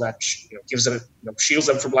principle that gives them, shields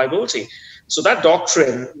them from liability. So that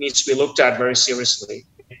doctrine needs to be looked at very seriously.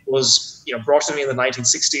 It was brought in the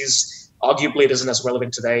 1960s. Arguably, it isn't as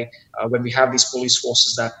relevant today when we have these police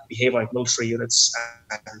forces that behave like military units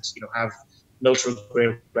and have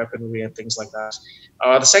military-grade weaponry and things like that.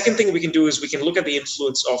 The second thing we can do is we can look at the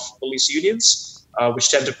influence of police unions, which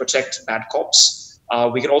tend to protect bad cops.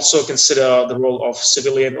 We can also consider the role of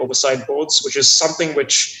civilian oversight boards, which is something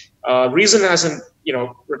which Reason hasn't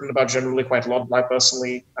written about generally quite a lot. But I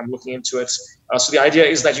personally am looking into it. So the idea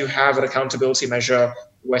is that you have an accountability measure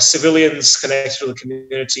where civilians connected to the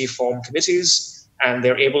community form committees, and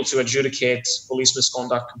they're able to adjudicate police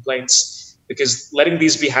misconduct complaints, because letting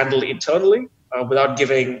these be handled internally without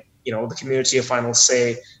giving the community a final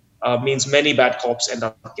say means many bad cops end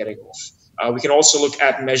up getting off. We can also look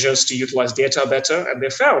at measures to utilize data better, and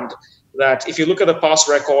they found that if you look at the past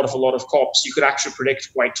record of a lot of cops, you could actually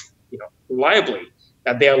predict quite reliably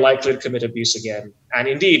that they are likely to commit abuse again. And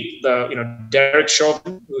indeed, Derek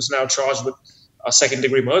Chauvin, who's now charged with a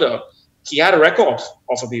second-degree murder, he had a record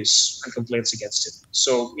of abuse and complaints against him.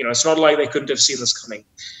 So it's not like they couldn't have seen this coming.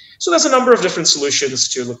 So there's a number of different solutions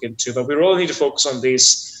to look into, but we really need to focus on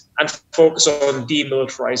these and focus on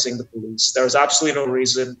demilitarizing the police. There is absolutely no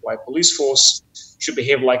reason why police force should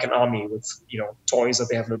behave like an army with toys that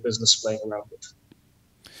they have no business playing around with.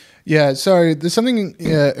 Yeah, so there's something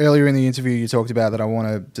earlier in the interview you talked about that I want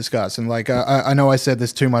to discuss. And I know I said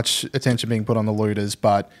there's too much attention being put on the looters,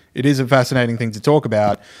 but it is a fascinating thing to talk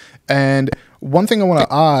about. And one thing I want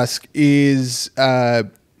to ask is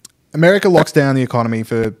America locks down the economy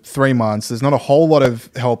for 3 months. There's not a whole lot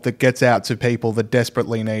of help that gets out to people that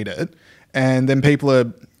desperately need it. And then people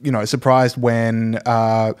are, surprised when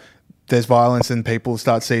there's violence and people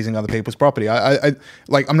start seizing other people's property. I'm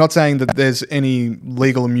not saying that there's any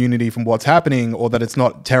legal immunity from what's happening or that it's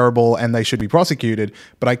not terrible and they should be prosecuted,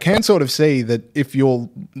 but I can sort of see that if you're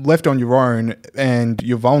left on your own and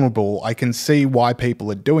you're vulnerable, I can see why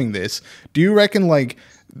people are doing this. Do you reckon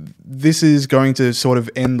this is going to sort of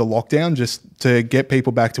end the lockdown just to get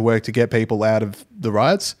people back to work, to get people out of the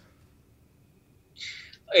riots?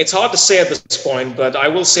 It's hard to say at this point, but I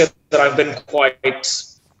will say that I've been quite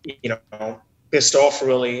pissed off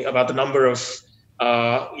really about the number of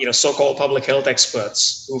so-called public health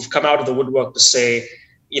experts who've come out of the woodwork to say,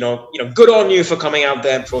 good on you for coming out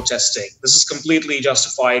there and protesting. This is completely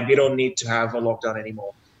justified. We don't need to have a lockdown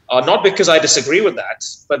anymore. Not because I disagree with that,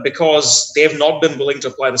 but because they've not been willing to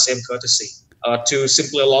apply the same courtesy to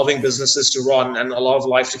simply allowing businesses to run and allow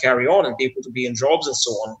life to carry on and people to be in jobs and so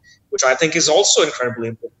on, which I think is also incredibly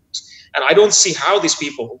important. And I don't see how these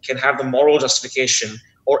people can have the moral justification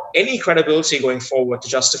or any credibility going forward to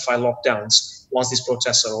justify lockdowns once these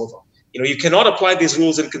protests are over. You cannot apply these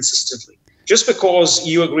rules inconsistently. Just because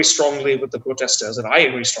you agree strongly with the protesters, and I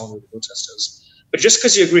agree strongly with the protesters, but just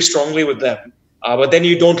because you agree strongly with them, but then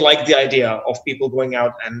you don't like the idea of people going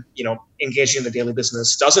out and engaging in the daily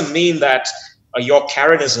business, doesn't mean that your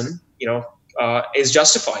Karenism is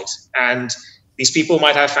justified. And these people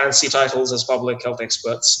might have fancy titles as public health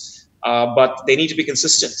experts, but they need to be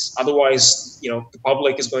consistent. Otherwise, the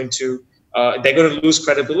public is going to they're going to lose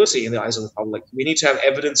credibility in the eyes of the public. We need to have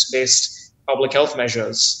evidence-based public health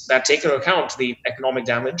measures that take into account the economic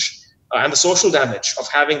damage and the social damage of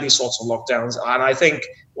having these sorts of lockdowns. And I think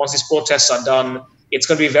once these protests are done, it's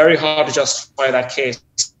going to be very hard to justify that case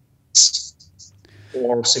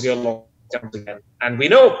for severe lockdowns again. And we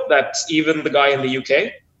know that even the guy in the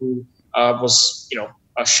UK who was,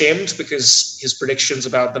 ashamed because his predictions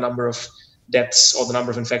about the number of deaths or the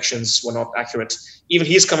number of infections were not accurate, even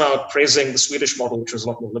he's come out praising the Swedish model, which was a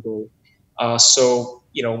lot more liberal. So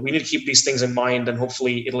we need to keep these things in mind, and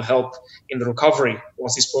hopefully it'll help in the recovery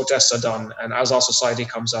once these protests are done and as our society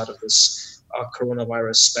comes out of this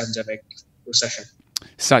coronavirus pandemic recession.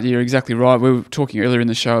 Satya, you're exactly right. We were talking earlier in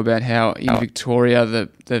the show about how in Victoria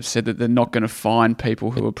they've said that they're not going to fine people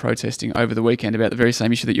who are protesting over the weekend about the very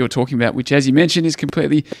same issue that you're talking about, which, as you mentioned, is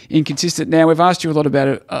completely inconsistent. Now, we've asked you a lot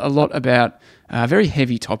about very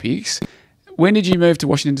heavy topics. When did you move to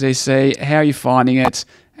Washington, D.C.? How are you finding it?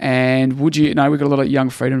 And would you, we've got a lot of young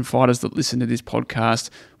freedom fighters that listen to this podcast.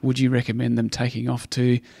 Would you recommend them taking off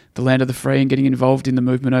to the land of the free and getting involved in the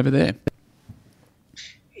movement over there?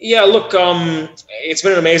 Yeah, look, it's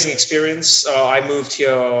been an amazing experience. I moved here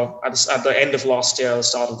at the end of last year, the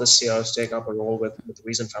start of this year, to take up a role with the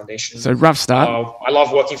Reason Foundation. So rough start. I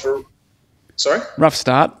love working for... Sorry? Rough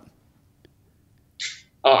start.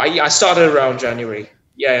 I started around January.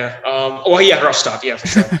 Yeah. Rough start. Yeah, for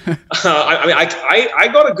sure. I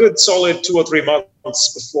got a good solid 2 or 3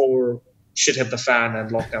 months before shit hit the fan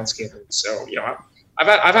and lockdowns came in. So,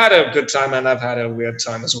 I've had a good time and I've had a weird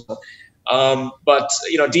time as well. But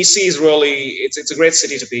DC is really it's a great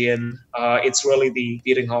city to be in. It's really the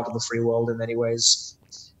beating heart of the free world in many ways.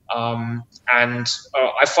 And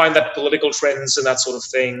I find that political trends and that sort of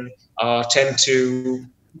thing tend to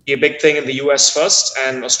be a big thing in the US first,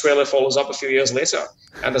 and Australia follows up a few years later.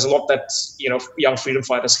 And there's a lot that young freedom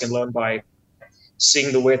fighters can learn by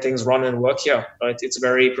seeing the way things run and work here. Right? It's a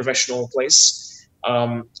very professional place,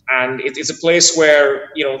 and it's a place where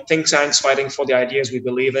think tanks fighting for the ideas we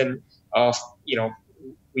believe in.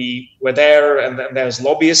 We're there, and then there's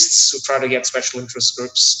lobbyists who try to get special interest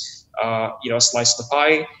groups, a slice of the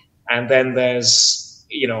pie, and then there's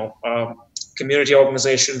community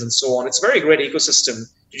organizations and so on. It's a very great ecosystem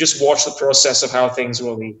to just watch the process of how things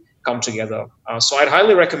really come together. So I'd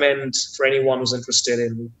highly recommend for anyone who's interested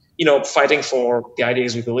in fighting for the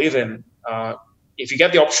ideas we believe in. If you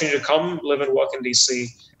get the opportunity to come live and work in DC,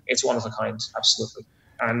 it's one of a kind, absolutely.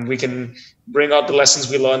 And we can bring out the lessons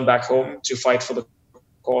we learned back home to fight for the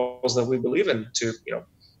cause that we believe in, to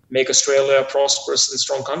make Australia a prosperous and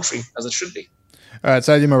strong country as it should be. All right,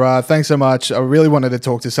 Satya Murad, thanks so much. I really wanted to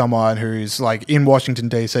talk to someone who's like in Washington,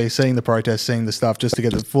 D.C., seeing the protests, seeing the stuff, just to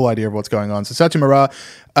get the full idea of what's going on. So Satya Murad,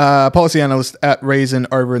 policy analyst at Reason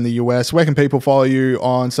over in the US. Where can people follow you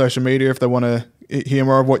on social media if they want to hear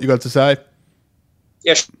more of what you got to say?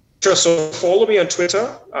 Yeah, sure. So follow me on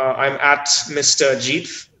Twitter. I'm at Mr.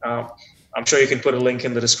 Jeeth. I'm sure you can put a link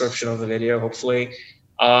in the description of the video, hopefully.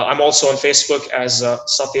 I'm also on Facebook as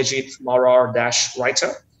Satyajit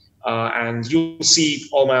Marar-writer. And you'll see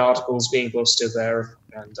all my articles being posted there.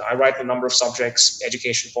 And I write a number of subjects: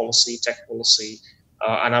 education policy, tech policy,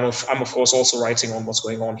 and I'm of course also writing on what's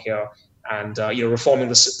going on here and reforming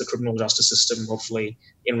the criminal justice system, hopefully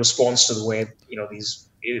in response to the way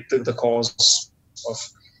the cause of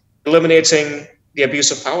eliminating the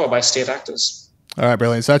abuse of power by state actors. All right,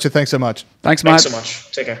 brilliant. Satya, thanks so much. Thanks, mate. Thanks so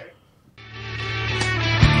much. Take care.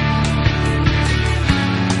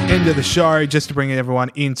 End of the show, just to bring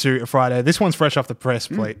everyone into Friday. This one's fresh off the press,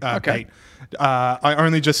 Pete. Okay. I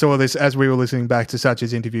only just saw this as we were listening back to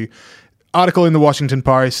Satya's interview. Article in the Washington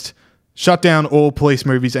Post: shut down all police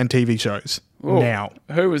movies and TV shows. Ooh, now.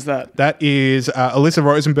 Who was that? That is Alyssa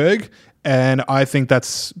Rosenberg, and I think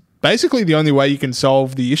that's basically the only way you can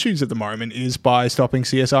solve the issues at the moment is by stopping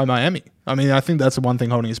CSI Miami. I mean, I think that's the one thing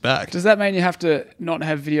holding us back. Does that mean you have to not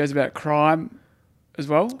have videos about crime as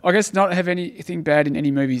well? I guess not have anything bad in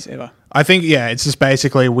any movies ever. I think, yeah, it's just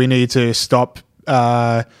basically we need to stop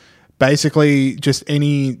basically just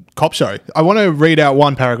any cop show. I want to read out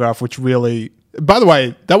one paragraph which really, by the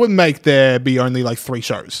way, that would make there be only like 3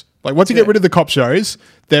 shows. Like once you get rid of the cop shows,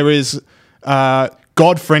 there is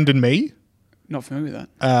God, Friend and Me. Not familiar with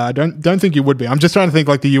that. I don't think you would be. I'm just trying to think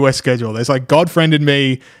like the US schedule. There's like God, Friend and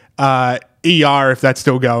Me, ER if that's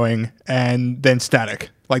still going, and then Static.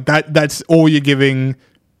 Like that's all you're giving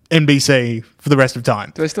NBC for the rest of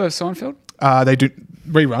time. Do they still have Seinfeld? They do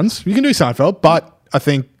reruns. You can do Seinfeld, but I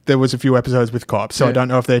think there was a few episodes with cops, so I don't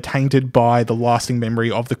know if they're tainted by the lasting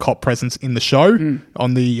memory of the cop presence in the show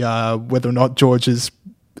on the whether or not George has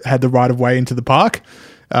had the right of way into the park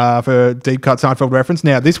for deep cut Seinfeld reference.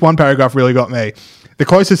 Now, this one paragraph really got me. The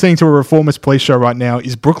closest thing to a reformist police show right now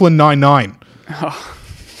is Brooklyn Nine-Nine. Oh.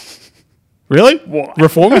 Really? What?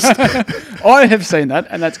 Reformist? I have seen that,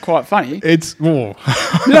 and that's quite funny. It's... Oh.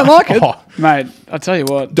 You don't like it? Mate, I'll tell you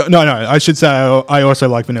what. No, I should say I also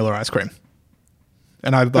like vanilla ice cream.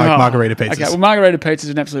 And I like margarita pizzas. Okay, well, margarita pizza is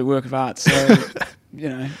an absolute work of art, so...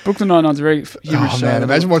 Brooklyn Nine-Nine's a very humorous show. Man,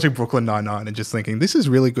 imagine watching Brooklyn Nine-Nine and just thinking, this is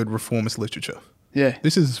really good reformist literature. Yeah.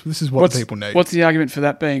 This is what people need. What's the argument for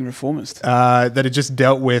that being reformist? That it just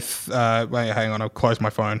dealt with... wait, hang on, I'll close my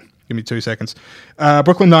phone. Give me 2 seconds.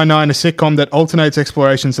 Brooklyn Nine-Nine, a sitcom that alternates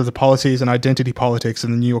explorations of the policies and identity politics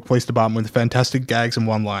in the New York Police Department with fantastic gags and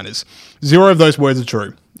one-liners. 0 of those words are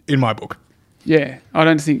true, in my book. Yeah, I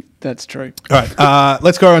don't think that's true. All right,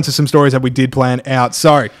 let's go on to some stories that we did plan out.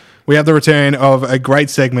 So, we have the return of a great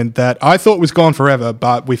segment that I thought was gone forever,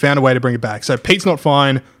 but we found a way to bring it back. So, Pete's Not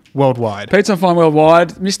Fine Worldwide. Pete's Not Fine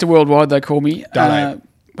Worldwide. Mr. Worldwide, they call me. Dade.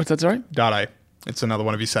 What's that, sorry? Dade. It's another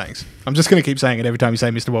one of his sayings. I'm just going to keep saying it every time you say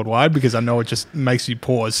Mr. Worldwide because I know it just makes you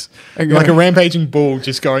pause. Okay. Like a rampaging bull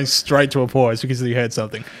just going straight to a pause because you heard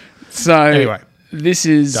something. So, anyway, this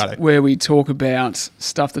is where we talk about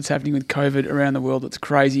stuff that's happening with COVID around the world that's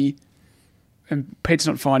crazy. And Pete's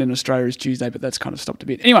Not Fine in Australia is Tuesday, but that's kind of stopped a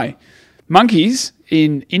bit. Anyway, monkeys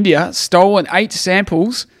in India stolen 8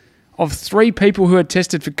 samples of 3 people who had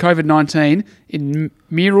tested for COVID-19 in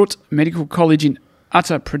Meerut Medical College in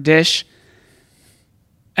Uttar Pradesh.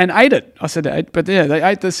 and ate it. I said they ate, but yeah, they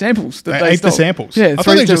ate the samples. They ate the stole. samples? Yeah, I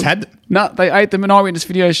thought they just had them. No, they ate them. An eyewitness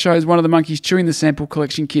video shows one of the monkeys chewing the sample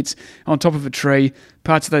collection kits on top of a tree.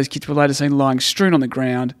 Parts of those kits were later seen lying strewn on the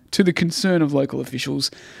ground, to the concern of local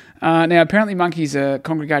officials. Now, apparently monkeys are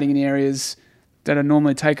congregating in areas that are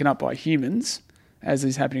normally taken up by humans, as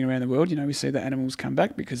is happening around the world. You know, we see the animals come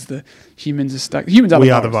back because the humans are stuck. Humans are We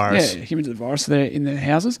the are the virus. virus. Yeah, humans are the virus. They're in their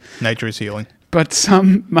houses. Nature is healing. But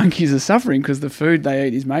some monkeys are suffering because the food they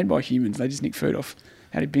eat is made by humans. They just nick food off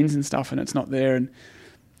out of bins and stuff, and it's not there. And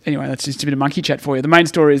anyway, that's just a bit of monkey chat for you. The main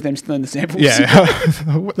story is them stealing the samples. Yeah,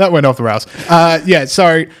 that went off the rails.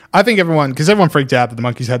 So I think because everyone freaked out that the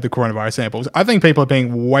monkeys had the coronavirus samples. I think people are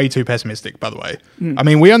being way too pessimistic, by the way. I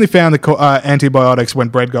mean, we only found the antibiotics when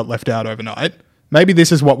bread got left out overnight. Maybe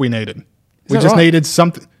this is what we needed. We that just right? needed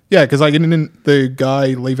something. Yeah, because like didn't the guy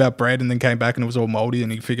leave out bread and then came back and it was all moldy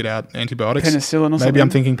and he figured out antibiotics? Penicillin or Maybe something? I'm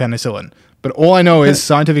thinking penicillin. But all I know is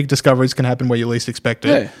scientific discoveries can happen where you least expect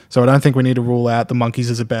it. Yeah. So I don't think we need to rule out the monkeys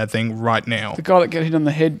as a bad thing right now. The guy that got hit on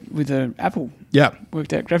the head with an apple Yeah.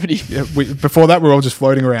 worked out gravity. Yeah, before that, we're all just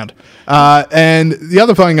floating around. And the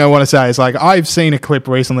other thing I want to say is, like, I've seen a clip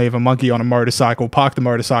recently of a monkey on a motorcycle park the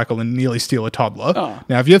motorcycle and nearly steal a toddler. Oh.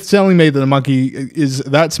 Now, if you're telling me that a monkey is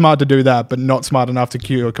that smart to do that, but not smart enough to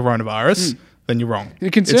cure coronavirus, then you're wrong. The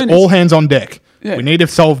concern it's all is- hands on deck. Yeah. We need to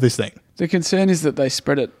solve this thing. The concern is that they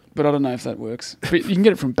spread it, but I don't know if that works. But you can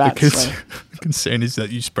get it from bats. Because So. the concern is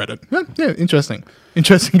that you spread it. Yeah, interesting.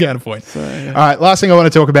 Interesting counterpoint. yeah. All right, last thing I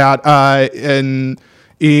want to talk about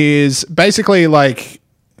is basically like,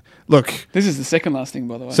 look, This is the second last thing,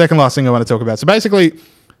 by the way. second last thing I want to talk about. So basically,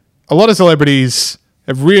 a lot of celebrities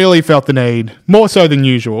have really felt the need, more so than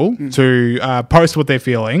usual, to post what they're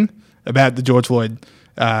feeling about the George Floyd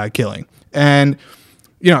killing. And,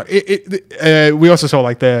 you know, we also saw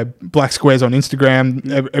like the black squares on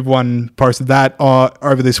Instagram. Everyone posted that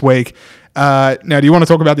over this week. Now, do you want to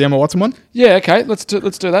talk about the Emma Watson one? Yeah, okay, let's do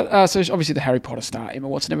that. So obviously the Harry Potter star, Emma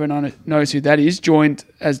Watson, everyone knows who that is, joined,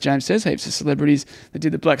 as James says, heaps of celebrities that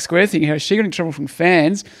did the black square thing. How she got in trouble from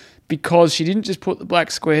fans because she didn't just put the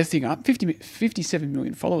black square thing up. 57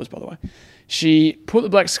 million followers, by the way. She put the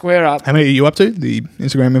black square up. How many are you up to, the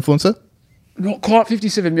Instagram influencer? Not quite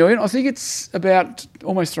 57 million. I think it's about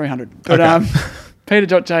almost 300. But Okay.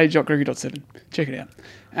 peter.j.gregory.7. Check it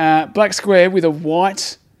out. Black square with a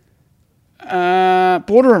white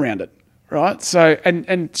border around it, right? So,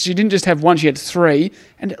 and she didn't just have one, she had three.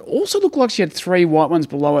 And it also looked like she had three white ones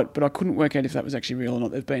below it, but I couldn't work out if that was actually real or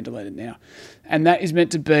not. They've been deleted now. And that is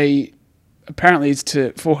meant to be, apparently it's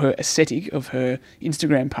for her aesthetic of her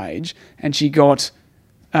Instagram page. And she got...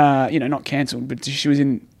 not cancelled, but she was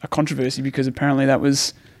in a controversy because apparently that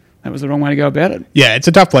was the wrong way to go about it. Yeah, it's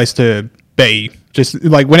a tough place to be. Just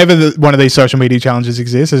like whenever one of these social media challenges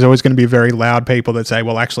exists, there's always going to be very loud people that say,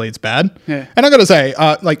 well, actually, it's bad. Yeah. And I got to say,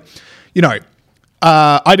 I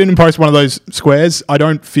didn't post one of those squares. I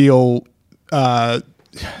don't feel...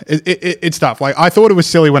 it's tough. Like, I thought it was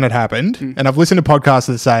silly when it happened, and I've listened to podcasts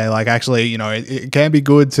that say, like, actually, it can be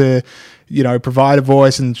good to, provide a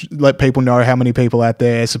voice and let people know how many people out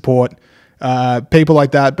there support people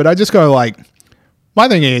like that. But I just go, like, my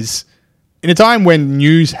thing is, in a time when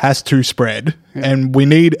news has to spread, and we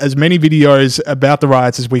need as many videos about the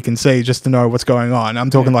riots as we can see just to know what's going on. I'm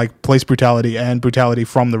talking like police brutality and brutality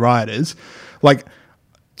from the rioters. Like,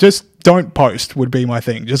 just don't post would be my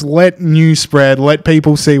thing. Just let news spread. Let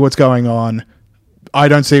people see what's going on. I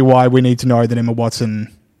don't see why we need to know that Emma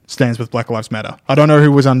Watson stands with Black Lives Matter. I don't know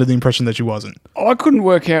who was under the impression that she wasn't. I couldn't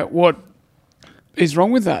work out what is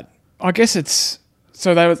wrong with that. I guess it's...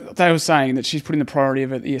 So they were saying that she's putting the priority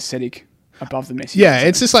of the aesthetic above the message. Yeah,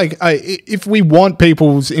 it's just like, if we want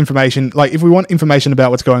people's information, like if we want information about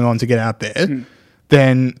what's going on to get out there,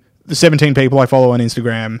 then the 17 people I follow on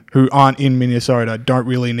Instagram who aren't in Minnesota don't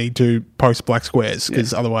really need to post black squares,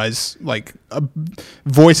 because otherwise, like,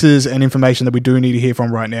 voices and information that we do need to hear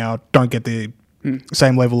from right now don't get the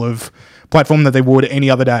same level of platform that they would any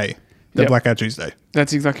other day than Yep. Blackout Tuesday.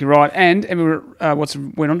 That's exactly right. And Emma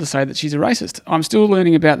Watson went on to say that she's a racist. I'm still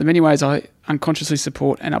learning about the many ways I unconsciously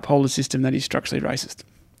support and uphold a system that is structurally racist.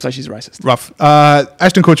 So she's a racist. Rough.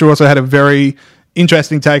 Ashton Kutcher also had a very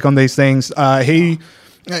interesting take on these things. Again,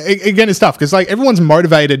 it's tough because like everyone's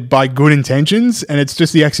motivated by good intentions, and it's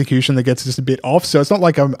just the execution that gets just a bit off. So it's not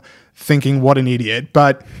like I'm thinking what an idiot,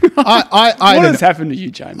 but I What don't has happened to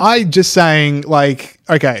you, James? I just saying, like,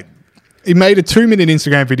 okay, he made a 2-minute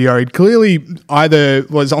Instagram video. He clearly either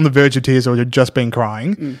was on the verge of tears or had just been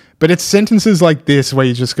crying. But it's sentences like this where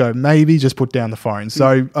you just go, maybe just put down the phone.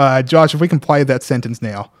 So, Josh, if we can play that sentence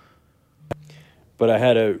now. But I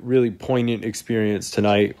had a really poignant experience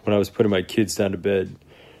tonight when I was putting my kids down to bed.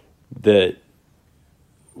 that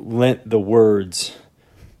lent the words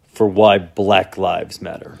for why Black Lives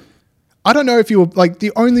Matter. I don't know if you like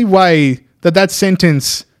the only way that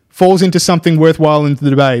sentence falls into something worthwhile in the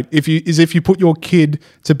debate if you put your kid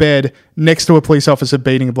to bed next to a police officer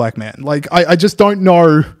beating a black man. Like I just don't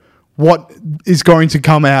know what is going to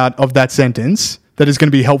come out of that sentence that is going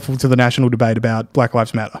to be helpful to the national debate about Black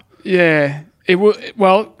Lives Matter. Yeah, it will.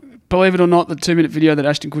 Well, believe it or not, the 2-minute video that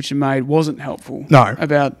Ashton Kutcher made wasn't helpful. No.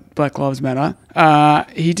 About Black Lives Matter.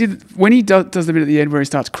 He did when he does the bit at the end where he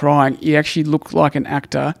starts crying. He actually looked like an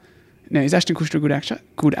actor. Now, is Ashton Kutcher a good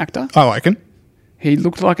actor? I like him. He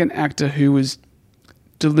looked like an actor who was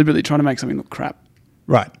deliberately trying to make something look crap.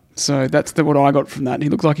 Right. So that's what I got from that. He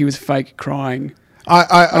looked like he was fake crying.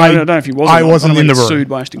 I don't know if he was. I wasn't in the room. Sued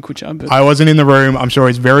by Ashton Kutcher. But I wasn't in the room. I'm sure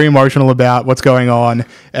he's very emotional about what's going on,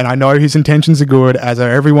 and I know his intentions are good, as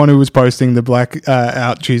are everyone who was posting the Black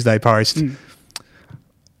Out Tuesday post.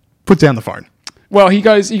 Put down the phone. Well, he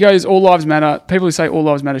goes, all lives matter. People who say all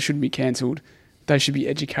lives matter shouldn't be cancelled. They should be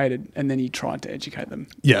educated. And then he tried to educate them.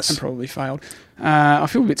 Yes. And probably failed. I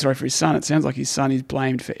feel a bit sorry for his son. It sounds like his son is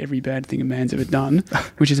blamed for every bad thing a man's ever done,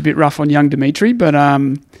 which is a bit rough on young Dimitri. But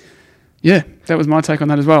yeah, that was my take on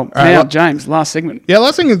that as well. Now, James, last segment. Yeah,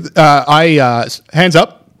 last thing is, hands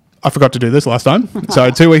up. I forgot to do this last time.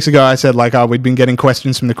 So 2 weeks ago, I said we'd been getting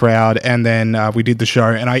questions from the crowd, and then we did the show,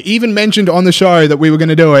 and I even mentioned on the show that we were going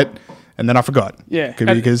to do it, and then I forgot. Yeah,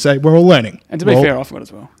 because we're all learning. And to be fair, I forgot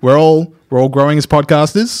as well. We're all growing as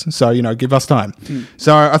podcasters, so give us time.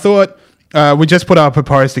 So I thought we just put up a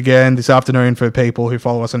post again this afternoon for people who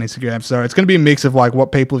follow us on Instagram. So it's going to be a mix of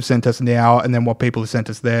what people have sent us now and then what people have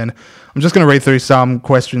sent us then. I'm just going to read through some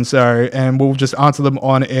questions, and we'll just answer them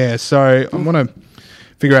on air. So I want to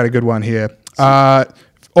figure out a good one here. I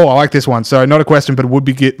like this one. So not a question, but it would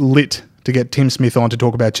be lit to get Tim Smith on to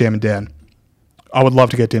talk about Chairman Dan. I would love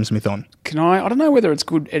to get Tim Smith on. Can I don't know whether it's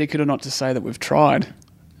good etiquette or not to say that we've tried.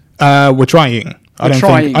 We're trying. I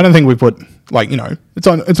don't think we put it's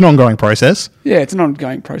an ongoing process. Yeah, it's an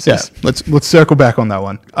ongoing process. Yeah, let's circle back on that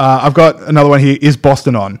one. I've got another one here. Is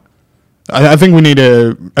Boston on? I think we need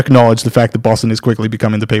to acknowledge the fact that Boston is quickly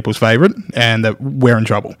becoming the people's favourite and that we're in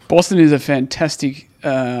trouble. Boston is a fantastic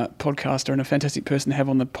podcaster and a fantastic person to have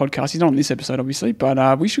on the podcast. He's not on this episode, obviously,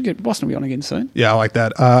 but we should get Boston on again soon. Yeah, I like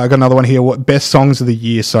that. I got another one here. What best songs of the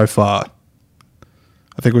year so far?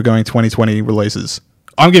 I think we're going 2020 releases.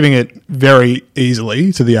 I'm giving it very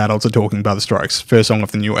easily to The Adults Are Talking by The Strokes, first song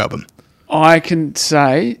off the new album. I can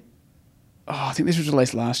say, I think this was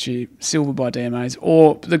released last year, Silver by DMAs,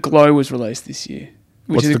 or The Glow was released this year.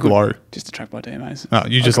 What's The Glow? Just a track by DMAs. Oh,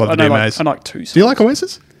 you just love the DMAs. I like 2 songs. Do you like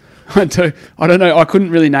Oasis? I do. I don't know. I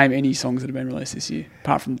couldn't really name any songs that have been released this year,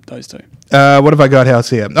 apart from those 2. What have I got else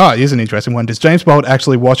here? Oh, here's an interesting one. Does James Bolt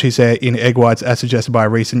actually wash his hair in egg whites as suggested by a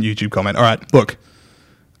recent YouTube comment? All right, look.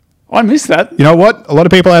 I missed that. You know what? A lot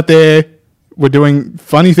of people out there were doing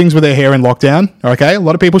funny things with their hair in lockdown. Okay, a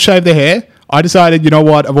lot of people shave their hair. I decided, you know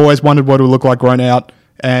what? I've always wondered what it would look like grown out,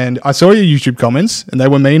 and I saw your YouTube comments, and they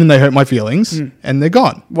were mean and they hurt my feelings, and they're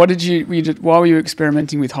gone. Why were you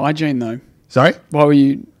experimenting with hygiene though? Sorry? Why were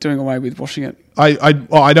you doing away with washing it?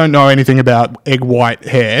 I don't know anything about egg white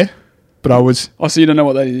hair, but I was... Oh, so you don't know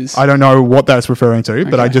what that is? I don't know what that's referring to,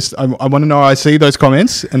 but I want to know. I see those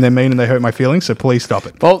comments, and they're mean and they hurt my feelings, so please stop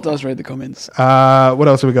it. Bolt does read the comments. What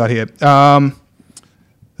else have we got here?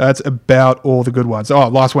 That's about all the good ones. Oh,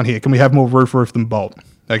 last one here. Can we have more roof than Bolt?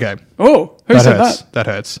 Okay. Oh, who said hurts. that? That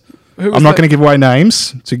hurts. I'm not going to give away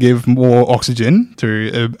names to give more oxygen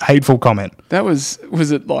to a hateful comment. That was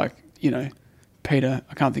it Peter?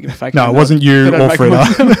 I can't think of a fake No, name. it wasn't you or Frida.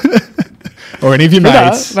 Or any of your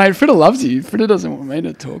mates. Mate, Frida loves you. Frida doesn't want me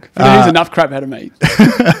to talk. Frida hears enough crap out of me.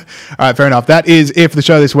 All right, fair enough. That is it for the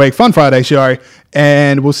show this week. Fun Friday show.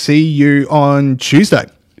 And we'll see you on Tuesday.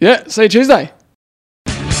 Yeah, see you Tuesday.